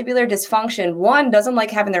the vestibular dysfunction, one, doesn't like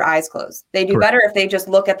having their eyes closed. They do better if they just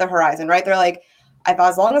look at the horizon, right? They're like,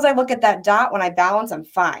 as long as I look at that dot when I balance, I'm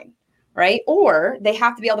fine, right? Or they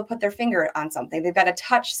have to be able to put their finger on something. They've got to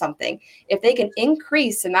touch something. If they can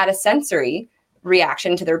increase somatosensory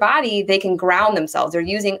reaction to their body, they can ground themselves. They're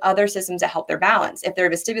using other systems to help their balance if their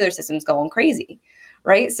vestibular system's going crazy,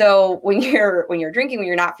 right? So when you're drinking, when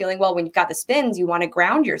you're not feeling well, when you've got the spins, you want to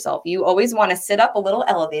ground yourself. You always want to sit up a little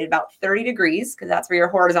elevated, about 30 degrees, because that's where your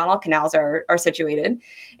horizontal canals are situated.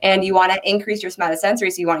 And you want to increase your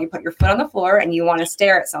somatosensory. So you want to put your foot on the floor and you want to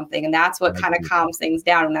stare at something. And that's what kind of calms things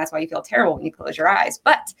down. And that's why you feel terrible when you close your eyes.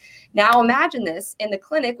 But now imagine this in the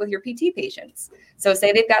clinic with your PT patients. So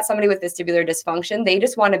say they've got somebody with vestibular dysfunction. They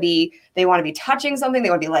just want to be touching something. They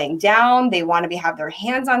want to be laying down. They want to have their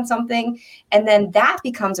hands on something. And then that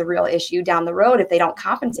becomes a real issue down the road if they don't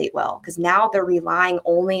compensate well, because now they're relying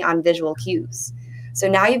only on visual cues. So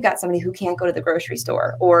now you've got somebody who can't go to the grocery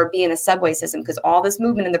store or be in a subway system because all this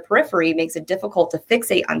movement in the periphery makes it difficult to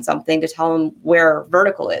fixate on something to tell them where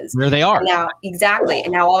vertical is. Where they are. And now, exactly.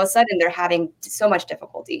 And now all of a sudden they're having so much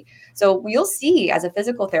difficulty. So you'll see as a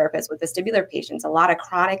physical therapist with vestibular patients, a lot of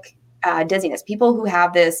chronic dizziness, people who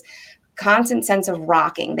have this constant sense of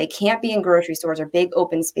rocking. They can't be in grocery stores or big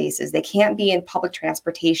open spaces. They can't be in public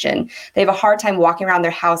transportation. They have a hard time walking around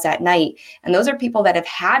their house at night. And those are people that have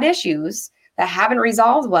had issues that haven't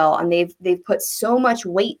resolved well, and they've put so much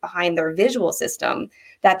weight behind their visual system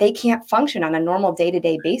that they can't function on a normal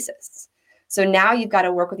day-to-day basis. So now you've got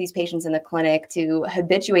to work with these patients in the clinic to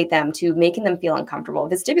habituate them to making them feel uncomfortable.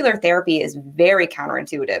 Vestibular therapy is very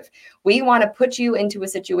counterintuitive. We want to put you into a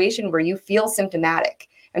situation where you feel symptomatic,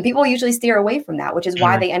 and people usually steer away from that, which is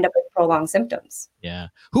why they end up with prolonged symptoms. Yeah.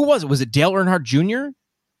 Who was it? Was it Dale Earnhart Jr.?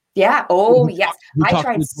 Yeah. Oh, yes. I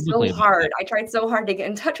tried so hard to get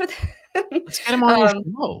in touch with him. Let's get him on your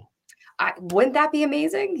show. Wouldn't that be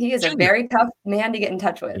amazing? He is a very tough man to get in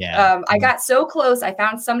touch with. Yeah. I got so close. I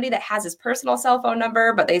found somebody that has his personal cell phone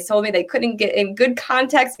number, but they told me they couldn't get in good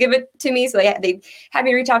context, give it to me. So they had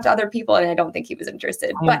me reach out to other people, and I don't think he was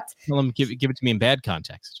interested. Tell him give it to me in bad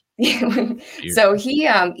context. So he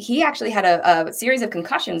actually had a series of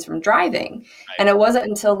concussions from driving. Right. And it wasn't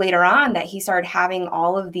until later on that he started having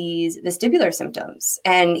all of these vestibular symptoms,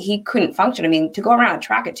 and he couldn't function. I mean, to go around a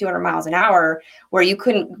track at 200 miles an hour where you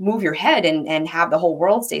couldn't move your head and have the whole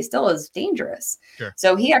world stay still is dangerous. Sure.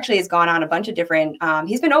 So he actually has gone on a bunch of different,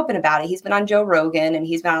 he's been open about it. He's been on Joe Rogan, and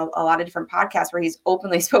he's been on a lot of different podcasts where he's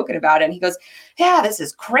openly spoken about it. And he goes, yeah, this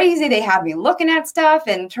is crazy. They have me looking at stuff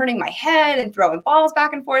and turning my head and throwing balls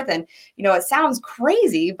back and forth. And, it sounds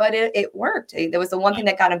crazy, but it worked. There was the one thing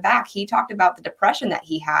that got him back. He talked about the depression that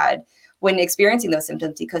he had when experiencing those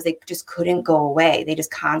symptoms because they just couldn't go away. They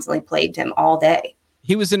just constantly plagued him all day.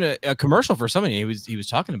 He was in a commercial for something. He was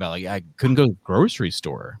talking about, like, I couldn't go to the grocery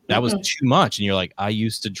store. That was too much. And you're like, I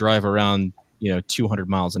used to drive around, 200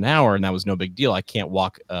 miles an hour, and that was no big deal. I can't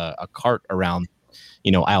walk a cart around,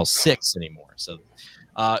 aisle 6 anymore. So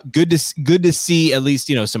good to see at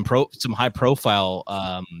least, some high profile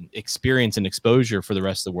experience and exposure for the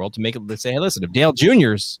rest of the world to make it. Let's say, hey, listen, if Dale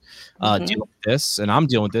Jr.'s dealing with this and I'm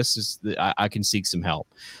dealing with this, I can seek some help.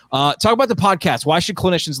 Talk about the podcast. Why should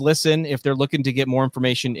clinicians listen if they're looking to get more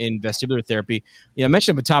information in vestibular therapy? I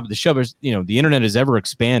mentioned at the top of the show, there's, the internet is ever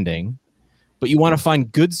expanding, but you want to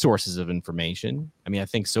find good sources of information. I mean, I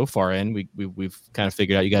think so far we've kind of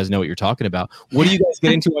figured out you guys know what you're talking about. What do you guys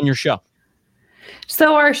get into on your show?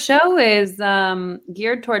 So our show is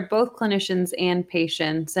geared toward both clinicians and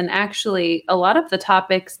patients. And actually, a lot of the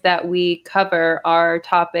topics that we cover are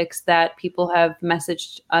topics that people have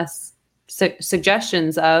messaged us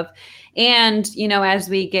suggestions of. And, as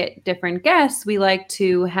we get different guests, we like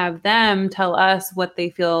to have them tell us what they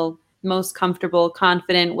feel most comfortable,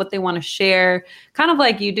 confident, what they want to share, kind of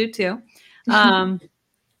like you do too.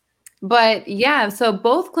 But yeah, so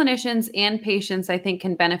both clinicians and patients, I think,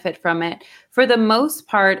 can benefit from it. For the most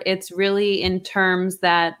part, it's really in terms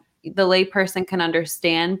that the layperson can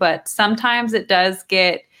understand, but sometimes it does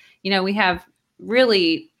get, we have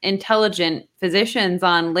really intelligent physicians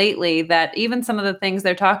on lately that even some of the things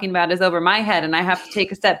they're talking about is over my head, and I have to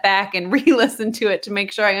take a step back and re-listen to it to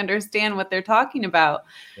make sure I understand what they're talking about.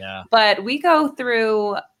 Yeah. But we go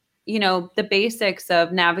through the basics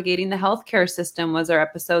of navigating the healthcare system was our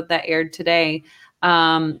episode that aired today.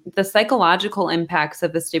 The psychological impacts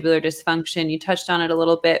of vestibular dysfunction, you touched on it a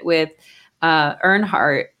little bit with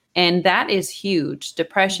Earnhardt, and that is huge.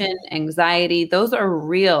 Depression, anxiety, those are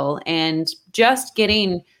real. And just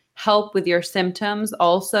getting help with your symptoms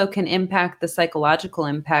also can impact the psychological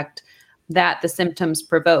impact that the symptoms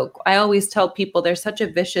provoke. I always tell people there's such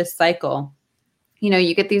a vicious cycle.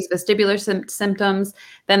 You get these vestibular symptoms,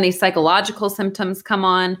 then these psychological symptoms come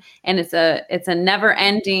on, and it's a never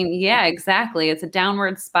ending. Yeah, exactly. It's a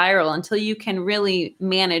downward spiral until you can really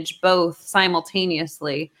manage both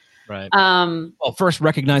simultaneously. Right. Well, first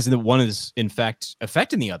recognizing that one is in fact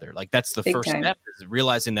affecting the other. Like that's the first step, is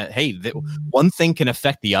realizing that, hey, that one thing can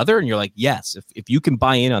affect the other. And you're like, yes, if you can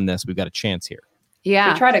buy in on this, we've got a chance here.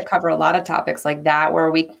 Yeah. We try to cover a lot of topics like that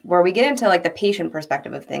where we get into like the patient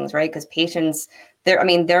perspective of things, right? Because patients, they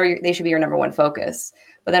should be your number one focus.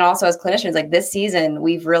 But then also as clinicians, like this season,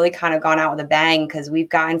 we've really kind of gone out with a bang because we've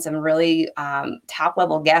gotten some really top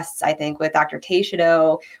level guests, I think, with Dr. Tate.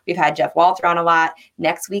 We've had Jeff Walter on a lot.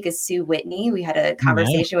 Next week is Sue Whitney. We had a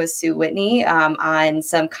conversation with Sue Whitney on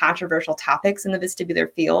some controversial topics in the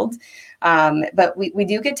vestibular field. But we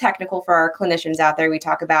do get technical for our clinicians out there. We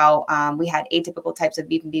talk about, we had atypical types of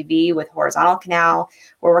BPPV with horizontal canal.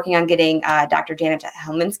 We're working on getting Dr. Janet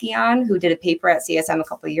Helminski on, who did a paper at CSM a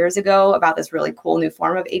couple of years ago about this really cool new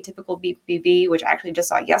form of atypical BPPV, which I actually just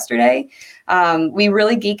saw yesterday. We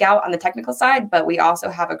really geek out on the technical side, but we also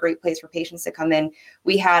have a great place for patients to come in.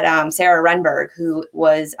 We had Sarah Renberg, who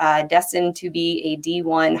was destined to be a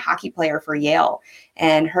D1 hockey player for Yale.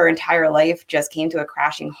 And her entire life just came to a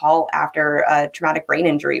crashing halt after a traumatic brain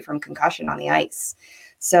injury from concussion on the ice.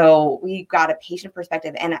 So we got a patient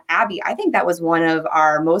perspective. And Abbie, I think that was one of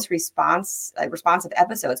our most responsive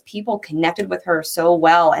episodes. People connected with her so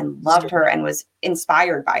well and loved her and was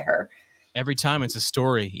inspired by her. Every time it's a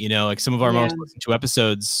story, like some of our most listened to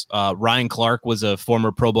episodes. Ryan Clark was a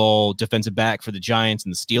former Pro Bowl defensive back for the Giants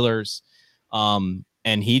and the Steelers.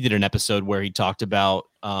 And he did an episode where he talked about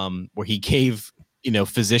where he gave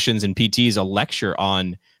physicians and PTs a lecture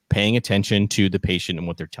on paying attention to the patient and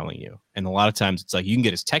what they're telling you. And a lot of times it's like, you can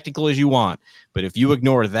get as technical as you want, but if you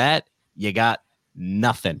ignore that, you got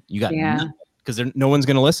nothing. You got nothing, because no one's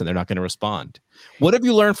going to listen. They're not going to respond. What have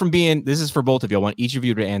you learned from this is for both of you. I want each of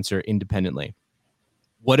you to answer independently.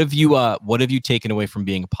 What have you taken away from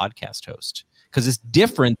being a podcast host? Because it's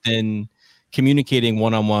different than communicating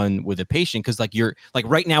one-on-one with a patient. Because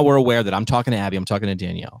right now we're aware that I'm talking to Abbie, I'm talking to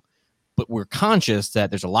Danielle, but we're conscious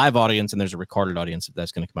that there's a live audience and there's a recorded audience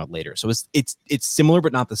that's going to come out later. So it's similar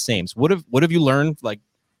but not the same. So what have you learned,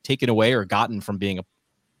 taken away or gotten from being a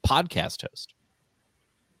podcast host?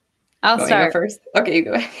 I'll start first. Okay, you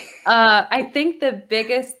go. I think the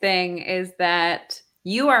biggest thing is that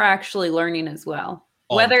you are actually learning as well.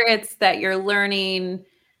 Whether it's that you're learning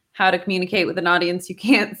how to communicate with an audience you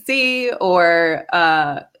can't see, or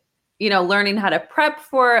learning how to prep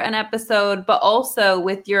for an episode, but also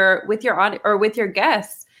with your or with your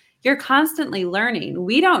guests, you're constantly learning.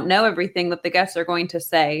 We don't know everything that the guests are going to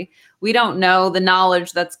say. We don't know the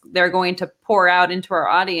knowledge they're going to pour out into our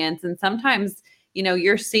audience. And sometimes,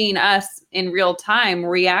 you're seeing us in real time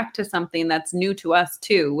react to something that's new to us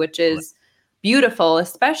too, which is beautiful,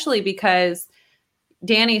 especially because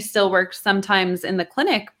Danny still works sometimes in the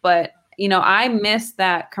clinic, but I miss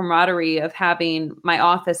that camaraderie of having my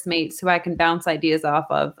office mates who I can bounce ideas off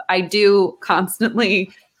of. I do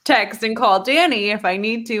constantly text and call Danny if I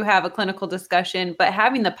need to have a clinical discussion, but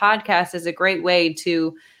having the podcast is a great way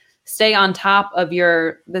to stay on top of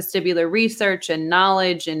your vestibular research and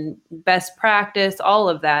knowledge and best practice, all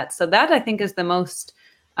of that. So that I think is the most,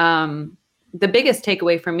 the biggest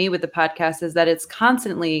takeaway for me with the podcast is that it's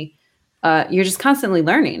constantly, you're just constantly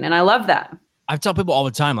learning. And I love that. I tell people all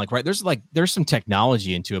the time, there's some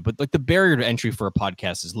technology into it, but the barrier to entry for a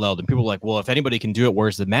podcast is low. And people are like, well, if anybody can do it,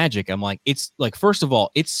 where's the magic? I'm like, it's first of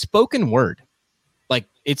all, it's spoken word.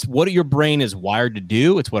 It's what your brain is wired to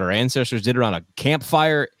do. It's what our ancestors did around a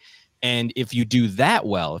campfire. And if you do that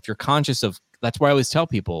well, if you're conscious of, that's why I always tell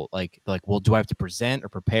people well, do I have to present or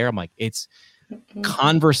prepare? I'm like, it's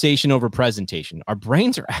conversation over presentation. Our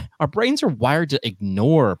brains are wired to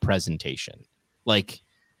ignore presentation.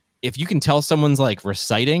 If you can tell someone's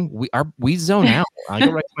reciting, we zone out. I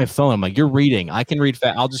go right to my phone. I'm like, you're reading. I can read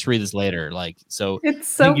fast. I'll just read this later. So it's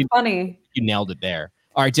so funny. You nailed it there.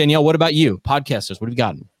 All right, Danielle, what about you? Podcasters, what have you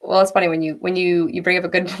gotten? Well, it's funny when you bring up a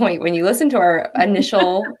good point. When you listen to our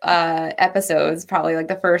initial episodes, probably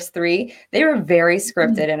the first 3, they were very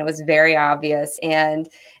scripted and it was very obvious. And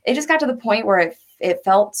it just got to the point where it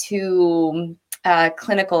felt too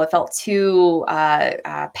clinical. It felt too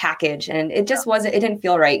packaged, and it just wasn't. It didn't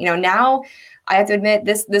feel right. Now I have to admit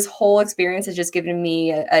this whole experience has just given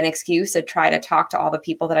me an excuse to try to talk to all the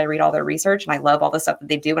people that I read all their research, and I love all the stuff that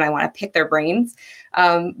they do, and I want to pick their brains.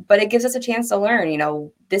 But it gives us a chance to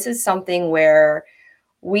learn. This is something where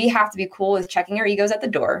we have to be cool with checking our egos at the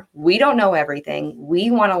door. We don't know everything. We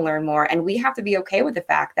want to learn more, and we have to be okay with the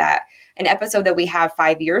fact that an episode that we have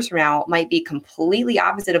 5 years from now might be completely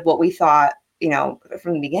opposite of what we thought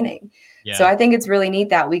from the beginning. Yeah. So I think it's really neat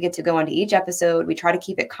that we get to go into each episode. We try to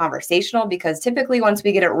keep it conversational because typically once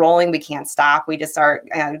we get it rolling, we can't stop. We just start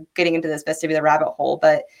getting into this vestibular rabbit hole.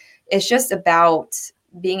 But it's just about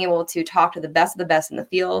being able to talk to the best of the best in the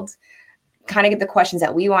field, kind of get the questions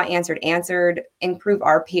that we want answered, improve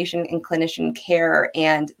our patient and clinician care,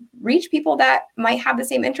 and reach people that might have the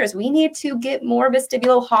same interest. We need to get more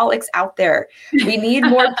vestibuloholics out there. We need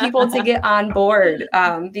more people to get on board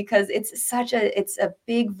because it's a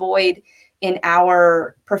big void in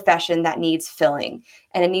our profession that needs filling,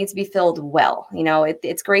 and it needs to be filled well. You know,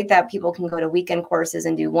 it's great that people can go to weekend courses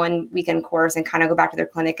and do one weekend course and kind of go back to their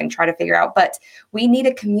clinic and try to figure out, but we need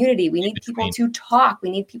a community. We need people to talk. We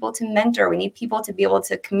need people to mentor. We need people to be able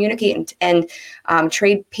to communicate and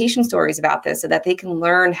trade patient stories about this so that they can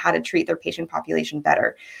learn how to treat their patient population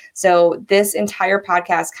better. So this entire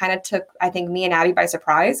podcast kind of took, I think, me and Abbie by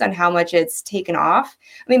surprise on how much it's taken off.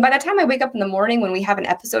 I mean, by the time I wake up in the morning, when we have an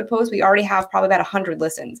episode post, we already have probably about 100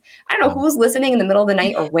 listens. I don't know who's listening in the middle of the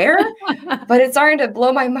night or where, but it's starting to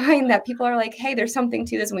blow my mind that people are like, hey, there's something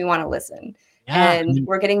to this and we want to listen. Yeah. And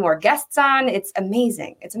we're getting more guests on. It's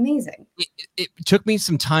amazing. It's amazing. It took me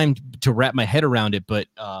some time to wrap my head around it, but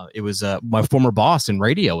it was my former boss in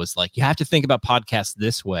radio was like, you have to think about podcasts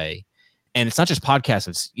this way. And it's not just podcasts,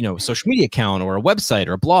 it's, you know, a social media account or a website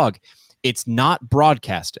or a blog. It's not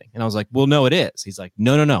broadcasting. And I was like, well, no, it is. He's like,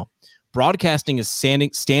 no. Broadcasting is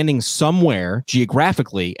standing somewhere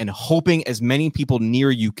geographically and hoping as many people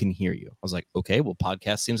near you can hear you. I was like, okay, well,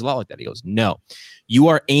 podcast seems a lot like that. He goes, no, you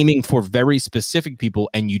are aiming for very specific people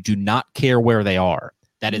and you do not care where they are.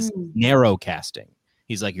 That is narrow casting.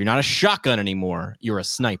 He's like, you're not a shotgun anymore. You're a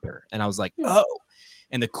sniper. And I was like, oh.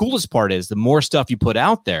 And the coolest part is the more stuff you put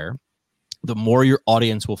out there, the more your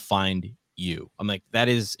audience will find you. I'm like, that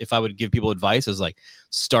is, if I would give people advice, I was like,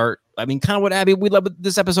 kind of what Abbie, we love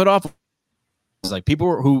this episode off. It's like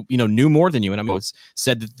people who, you know, knew more than you. And I mean, it's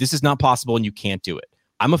said that this is not possible and you can't do it.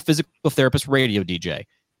 I'm a physical therapist radio DJ.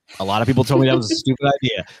 A lot of people told me that was a stupid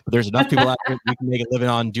idea, but there's enough people out there we can make a living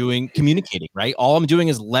on communicating, right? All I'm doing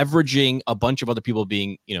is leveraging a bunch of other people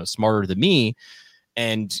being, you know, smarter than me.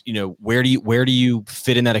 And, you know, where do you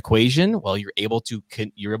fit in that equation? Well, you're able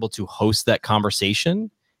to host that conversation.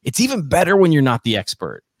 It's even better when you're not the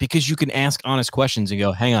expert because you can ask honest questions and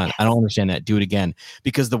go, hang on, I don't understand that. Do it again.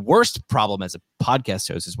 Because the worst problem as a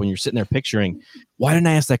podcast host is when you're sitting there picturing, why didn't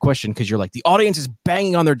I ask that question? Because you're like, the audience is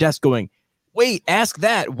banging on their desk going, wait, ask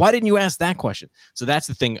that. Why didn't you ask that question? So that's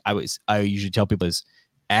the thing I usually tell people is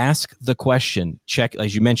ask the question. Check,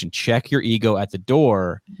 as you mentioned, check your ego at the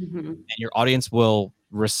door and your audience will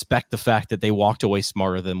respect the fact that they walked away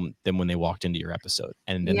smarter than when they walked into your episode.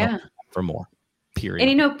 And then they'll come for more. Period.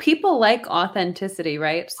 And you know, people like authenticity,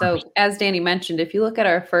 right? So as Danny mentioned, if you look at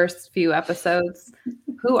our first few episodes,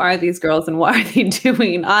 who are these girls and what are they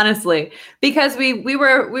doing? Honestly, because we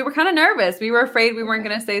were kind of nervous. We were afraid we weren't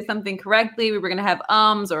going to say something correctly. We were going to have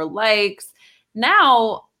ums or likes.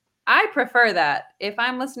 Now I prefer that. If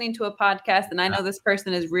I'm listening to a podcast and I know this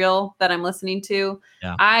person is real that I'm listening to,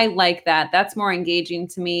 I like that. That's more engaging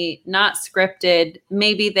to me, not scripted.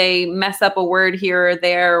 Maybe they mess up a word here or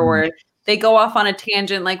there, or they go off on a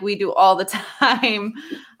tangent like we do all the time.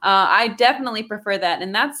 I definitely prefer that.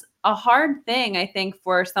 And that's a hard thing, I think,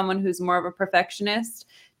 for someone who's more of a perfectionist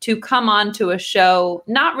to come on to a show,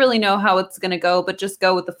 not really know how it's going to go, but just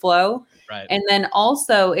go with the flow. Right. And then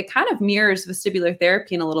also it kind of mirrors vestibular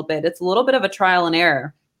therapy in a little bit. It's a little bit of a trial and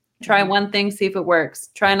error. Try one thing, see if it works.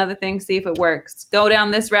 Try another thing, see if it works. Go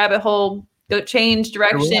down this rabbit hole, go change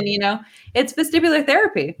direction, you know. It's vestibular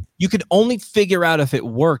therapy. You could only figure out if it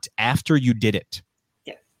worked after you did it.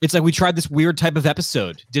 Yeah. It's like we tried this weird type of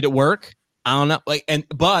episode. Did it work? I don't know.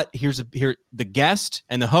 But here the guest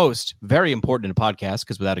and the host, very important in a podcast,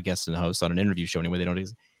 because without a guest and a host on an interview show anyway, they don't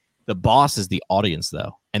exist. The boss is the audience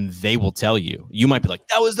though, and they will tell you. You might be like,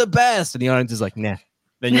 that was the best, and the audience is like, nah.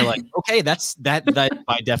 Then you're like, okay, that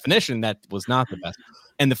by definition, that was not the best.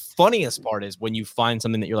 And the funniest part is when you find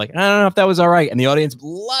something that you're like, I don't know if that was all right, and the audience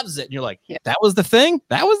loves it, and you're like, that was the thing?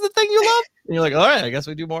 That was the thing you loved? And you're like, all right, I guess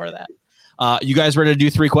we do more of that. You guys ready to do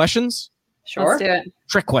 3 questions? Sure. Let's do it.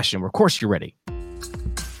 Trick question. Of course you're ready.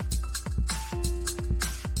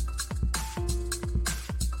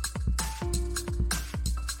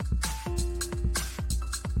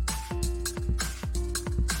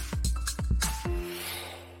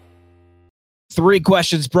 Three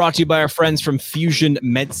questions brought to you by our friends from Fusion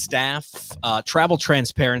Med Staff. Travel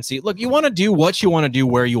transparency. Look, you want to do what you want to do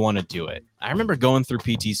where you want to do it. I remember going through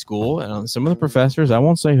PT school, and some of the professors, I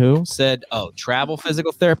won't say who, said, oh, travel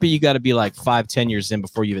physical therapy, you got to be like 5-10 years in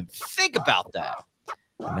before you even think about that.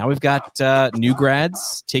 Now we've got new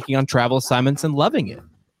grads taking on travel assignments and loving it.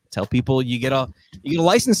 Tell people you get a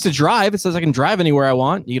license to drive. It says I can drive anywhere I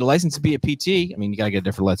want. You get a license to be a PT. I mean, you got to get a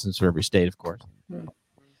different license for every state, of course.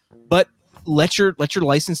 But let your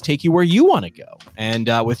license take you where you want to go. And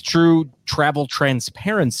with true travel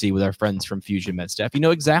transparency with our friends from Fusion Med Staff, you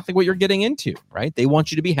know exactly what you're getting into, right? They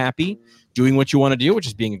want you to be happy doing what you want to do, which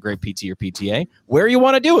is being a great PT or PTA, where you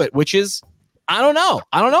want to do it, which is, I don't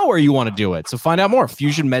know where you want to do it. So find out more,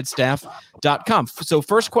 fusionmedstaff.com. So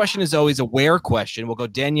first question is always a where question. We'll go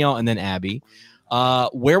Danielle and then Abbie.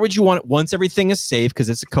 Where would you want it once everything is safe, because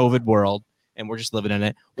it's a COVID world and we're just living in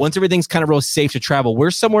it. Once everything's kind of real safe to travel,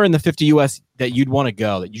 where's somewhere in the 50 US that you'd want to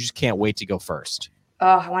go that you just can't wait to go first?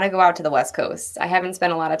 Oh, I want to go out to the West Coast. I haven't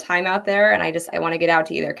spent a lot of time out there, and I want to get out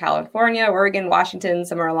to either California, Oregon, Washington,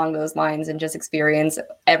 somewhere along those lines, and just experience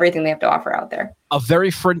everything they have to offer out there. A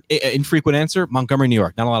very infrequent answer, Montgomery, New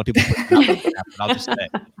York. Not a lot of people. I'll just say.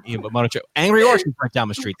 Angry Orchards right down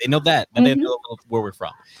the street. They know that. And they know where we're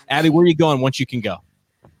from. Abbie, where are you going once you can go?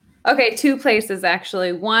 Okay, 2 places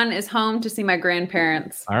actually. One is home to see my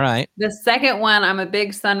grandparents. All right. The second one, I'm a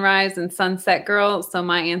big sunrise and sunset girl, so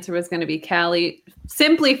my answer was going to be Cali,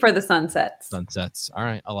 simply for the sunsets. Sunsets. All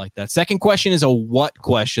right, I like that. Second question is a what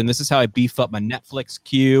question. This is how I beef up my Netflix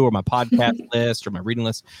queue or my podcast list or my reading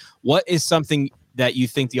list. What is something that you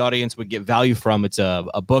think the audience would get value from? It's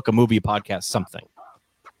a book, a movie, a podcast, something.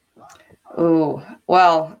 Ooh,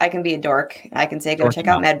 well, I can be a dork. I can say, go check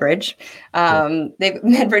out MedBridge.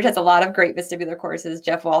 MedBridge has a lot of great vestibular courses.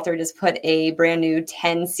 Jeff Walter just put a brand new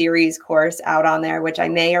 10 series course out on there, which I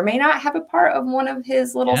may or may not have a part of one of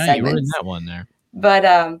his little segments. You were in that one there. But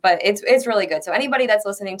it's really good. So anybody that's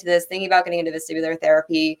listening to this, thinking about getting into vestibular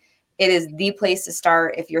therapy, it is the place to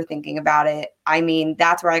start if you're thinking about it. I mean,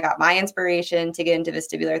 that's where I got my inspiration to get into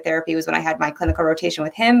vestibular therapy, was when I had my clinical rotation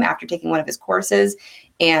with him after taking one of his courses.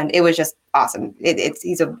 And it was just awesome.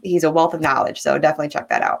 He's a wealth of knowledge. So definitely check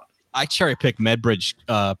that out. I cherry pick MedBridge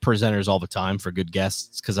presenters all the time for good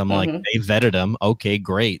guests, because I'm like, they vetted them. Okay,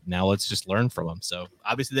 great. Now let's just learn from them. So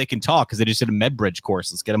obviously they can talk because they just did a MedBridge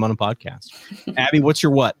course. Let's get them on a podcast. Abbie, what's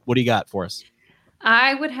your what? What do you got for us?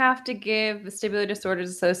 I would have to give Vestibular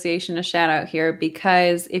Disorders Association a shout out here,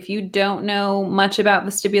 because if you don't know much about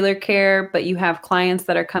vestibular care, but you have clients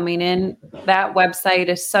that are coming in, that website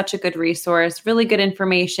is such a good resource, really good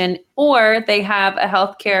information. Or they have a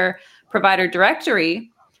healthcare provider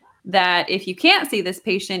directory that if you can't see this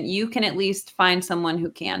patient, you can at least find someone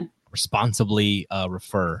who can. Responsibly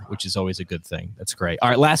refer, which is always a good thing. That's great. All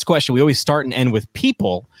right, last question. We always start and end with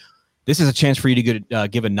people. This is a chance for you to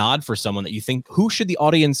give a nod for someone that you think, who should the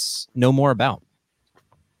audience know more about?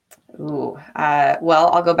 Ooh, well,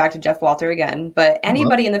 I'll go back to Jeff Walter again, but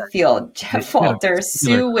anybody in the field, Jeff Walter,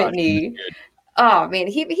 Sue Whitney. Oh man,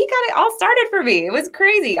 he got it all started for me. It was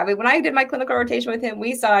crazy. I mean, when I did my clinical rotation with him,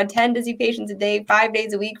 we saw 10 dizzy patients a day, 5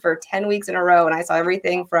 days a week for 10 weeks in a row. And I saw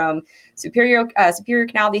everything from superior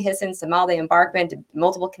canal dehiscence to mal embarkment to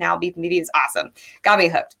multiple canal BPPV. It was awesome. Got me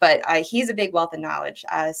hooked. But he's a big wealth of knowledge.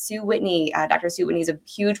 Sue Whitney, Dr. Sue Whitney is a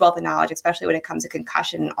huge wealth of knowledge, especially when it comes to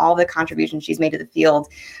concussion and all the contributions she's made to the field.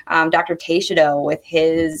 Dr. Tate with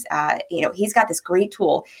his, he's got this great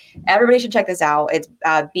tool. Everybody should check this out. It's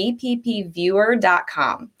BPPviewer.com.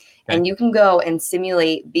 And you can go and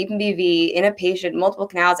simulate BPPV in a patient, multiple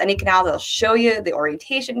canals, any canals. It'll show you the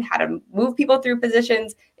orientation, how to move people through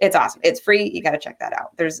positions. It's awesome. It's free. You got to check that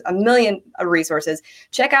out. There's a million resources.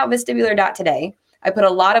 Check out vestibular.today. I put a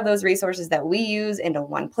lot of those resources that we use into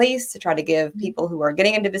one place to try to give people who are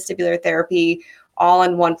getting into vestibular therapy all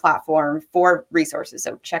in one platform for resources.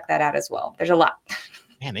 So check that out as well. There's a lot.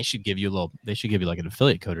 Man, they should give you like an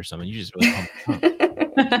affiliate code or something. You just really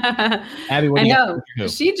Abbie, what do you know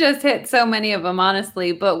she just hit so many of them,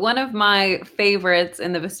 honestly. But one of my favorites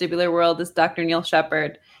in the vestibular world is Dr. Neil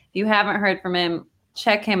Shepard. If you haven't heard from him,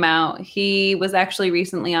 check him out. He was actually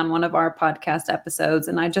recently on one of our podcast episodes,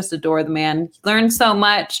 and I just adore the man. Learned so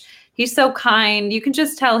much. He's so kind. You can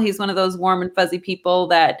just tell he's one of those warm and fuzzy people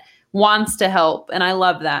that wants to help, and I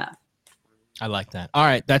love that. I like that. All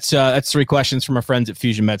right, that's 3 questions from our friends at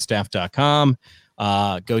fusionmedstaff.com.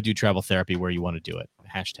 Go do travel therapy where you want to do it.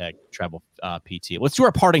 Hashtag travel PT. Let's do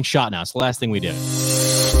our parting shot now. It's the last thing we do.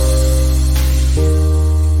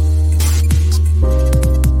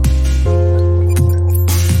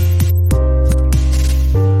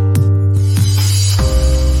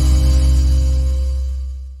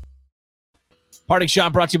 Parting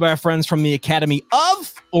shot brought to you by our friends from the Academy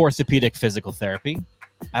of Orthopedic Physical Therapy.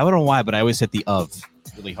 I don't know why, but I always hit the of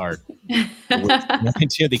really hard.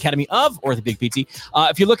 The Academy of Orthopedic PT.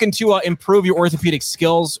 If you're looking to improve your orthopedic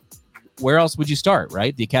skills, where else would you start,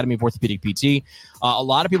 right? The Academy of Orthopedic PT. A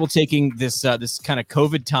lot of people taking this kind of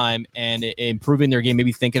COVID time and improving their game,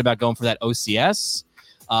 maybe thinking about going for that OCS.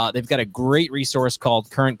 They've got a great resource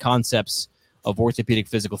called Current Concepts of Orthopedic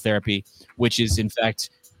Physical Therapy, which is, in fact,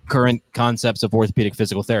 current concepts of orthopedic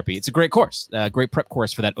physical therapy. It's a great course, great prep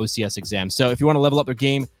course for that OCS exam. So if you want to level up your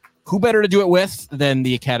game, who better to do it with than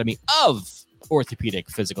the Academy of Orthopedic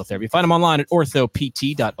Physical Therapy? Find them online at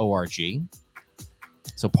orthopt.org.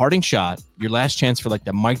 So parting shot, your last chance for like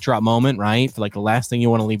the mic drop moment, right? For like the last thing you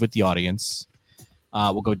want to leave with the audience.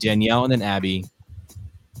 We'll go Danielle and then Abbie.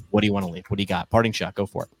 What do you want to leave? What do you got? Parting shot. Go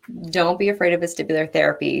for it. Don't be afraid of vestibular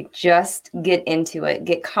therapy. Just get into it.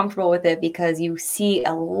 Get comfortable with it because you see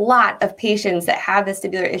a lot of patients that have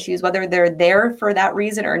vestibular issues, whether they're there for that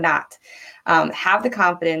reason or not. Have the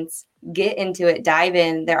confidence. Get into it. Dive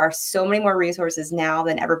in. There are so many more resources now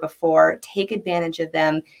than ever before. Take advantage of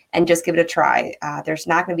them and just give it a try. There's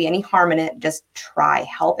not going to be any harm in it. Just try.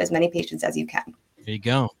 Help as many patients as you can. There you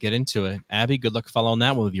go. Get into it. Abbie, good luck following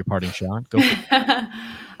that one with your parting shot. Go for it.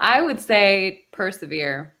 I would say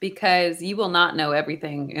persevere because you will not know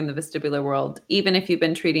everything in the vestibular world. Even if you've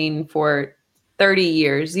been treating for 30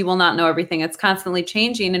 years, you will not know everything. It's constantly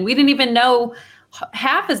changing. And we didn't even know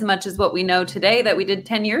half as much as what we know today that we did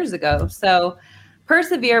 10 years ago. So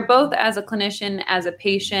persevere both as a clinician, as a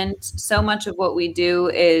patient. So much of what we do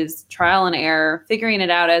is trial and error, figuring it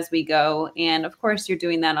out as we go. And of course, you're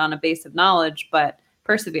doing that on a base of knowledge, but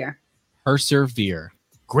persevere. Persevere.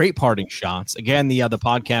 Great parting shots. Again, the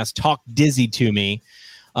podcast, Talk Dizzy to Me.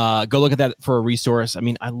 Go look at that for a resource. I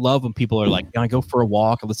mean, I love when people are like, I go for a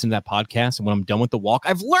walk, I listen to that podcast, and when I'm done with the walk,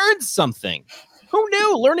 I've learned something. Who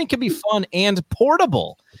knew? Learning can be fun and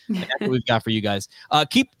portable. And that's what we've got for you guys.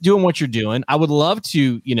 Keep doing what you're doing. I would love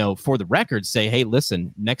to, for the record, say, hey,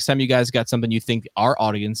 listen, next time you guys got something you think our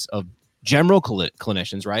audience of general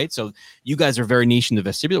clinicians, right? So you guys are very niche in the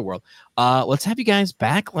vestibular world. Let's have you guys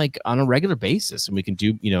back like on a regular basis, and we can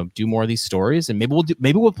do more of these stories, and maybe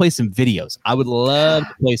we'll play some videos. I would love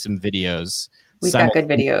to play some videos. We've got good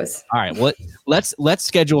videos. All right. Well, let's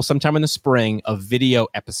schedule sometime in the spring a video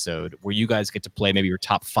episode where you guys get to play maybe your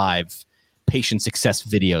top 5 patient success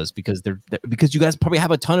videos because you guys probably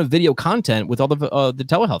have a ton of video content with all the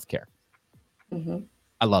telehealth care. Mm-hmm.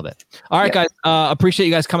 I love it. All right, guys. Appreciate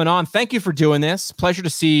you guys coming on. Thank you for doing this. Pleasure to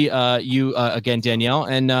see you again, Danielle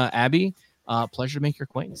and Abbie. Pleasure to make your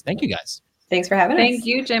acquaintance. Thank you, guys. Thanks for having us. Thank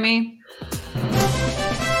you, Jimmy.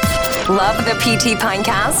 Love the PT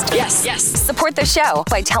Pinecast? Yes. Support the show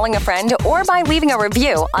by telling a friend or by leaving a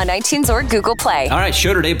review on iTunes or Google Play. All right,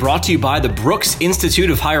 show today brought to you by the Brooks Institute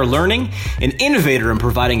of Higher Learning, an innovator in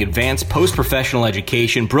providing advanced post-professional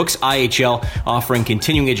education. Brooks IHL offering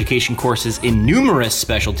continuing education courses in numerous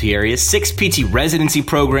specialty areas, 6 PT residency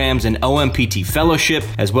programs, and OMPT fellowship,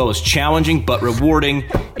 as well as challenging but rewarding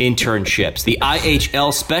internships. The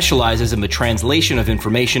IHL specializes in the translation of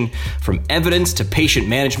information from evidence to patient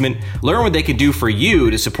management. Learn what they can do for you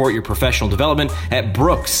to support your professional development at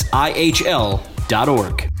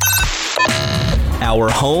brooksihl.org. Our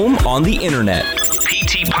home on the internet.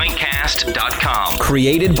 PTPintcast.com.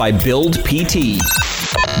 Created by Build PT.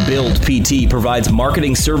 Build PT provides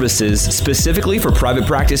marketing services specifically for private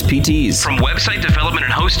practice PTs. From website development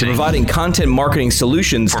and hosting, providing content marketing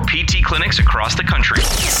solutions for PT clinics across the country.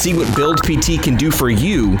 See what Build PT can do for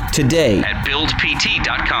you today at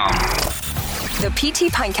buildpt.com. The PT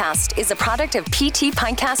Pinecast is a product of PT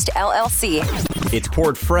Pinecast LLC. It's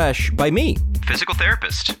poured fresh by me, physical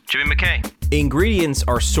therapist Jimmy McKay. Ingredients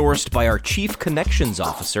are sourced by our Chief Connections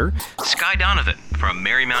Officer, Sky Donovan from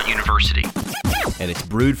Marymount University. And it's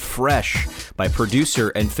brewed fresh by producer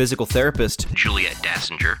and physical therapist Juliet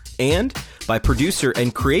Dassinger. And by producer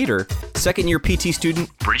and creator, second-year PT student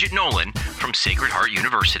Bridget Nolan from Sacred Heart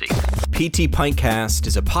University. PT Pintcast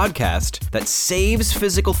is a podcast that saves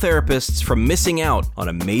physical therapists from missing out on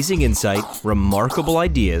amazing insight, remarkable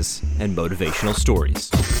ideas, and motivational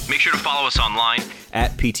stories. Make sure to follow us online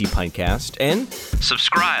at PT Pintcast and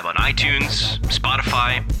subscribe on iTunes,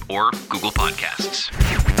 Spotify, or Google Podcasts.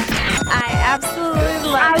 I absolutely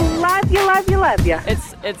love you.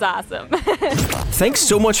 It's awesome. Thanks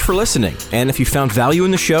so much for listening. And if you found value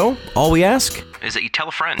in the show, all we ask is that you tell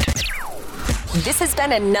a friend. This has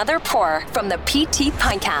been another pour from the PT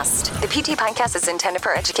Pinecast. The PT Pinecast is intended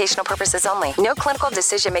for educational purposes only. No clinical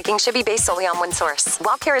decision-making should be based solely on one source.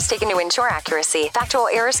 While care is taken to ensure accuracy, factual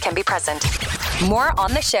errors can be present. More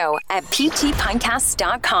on the show at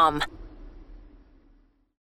ptpinecast.com.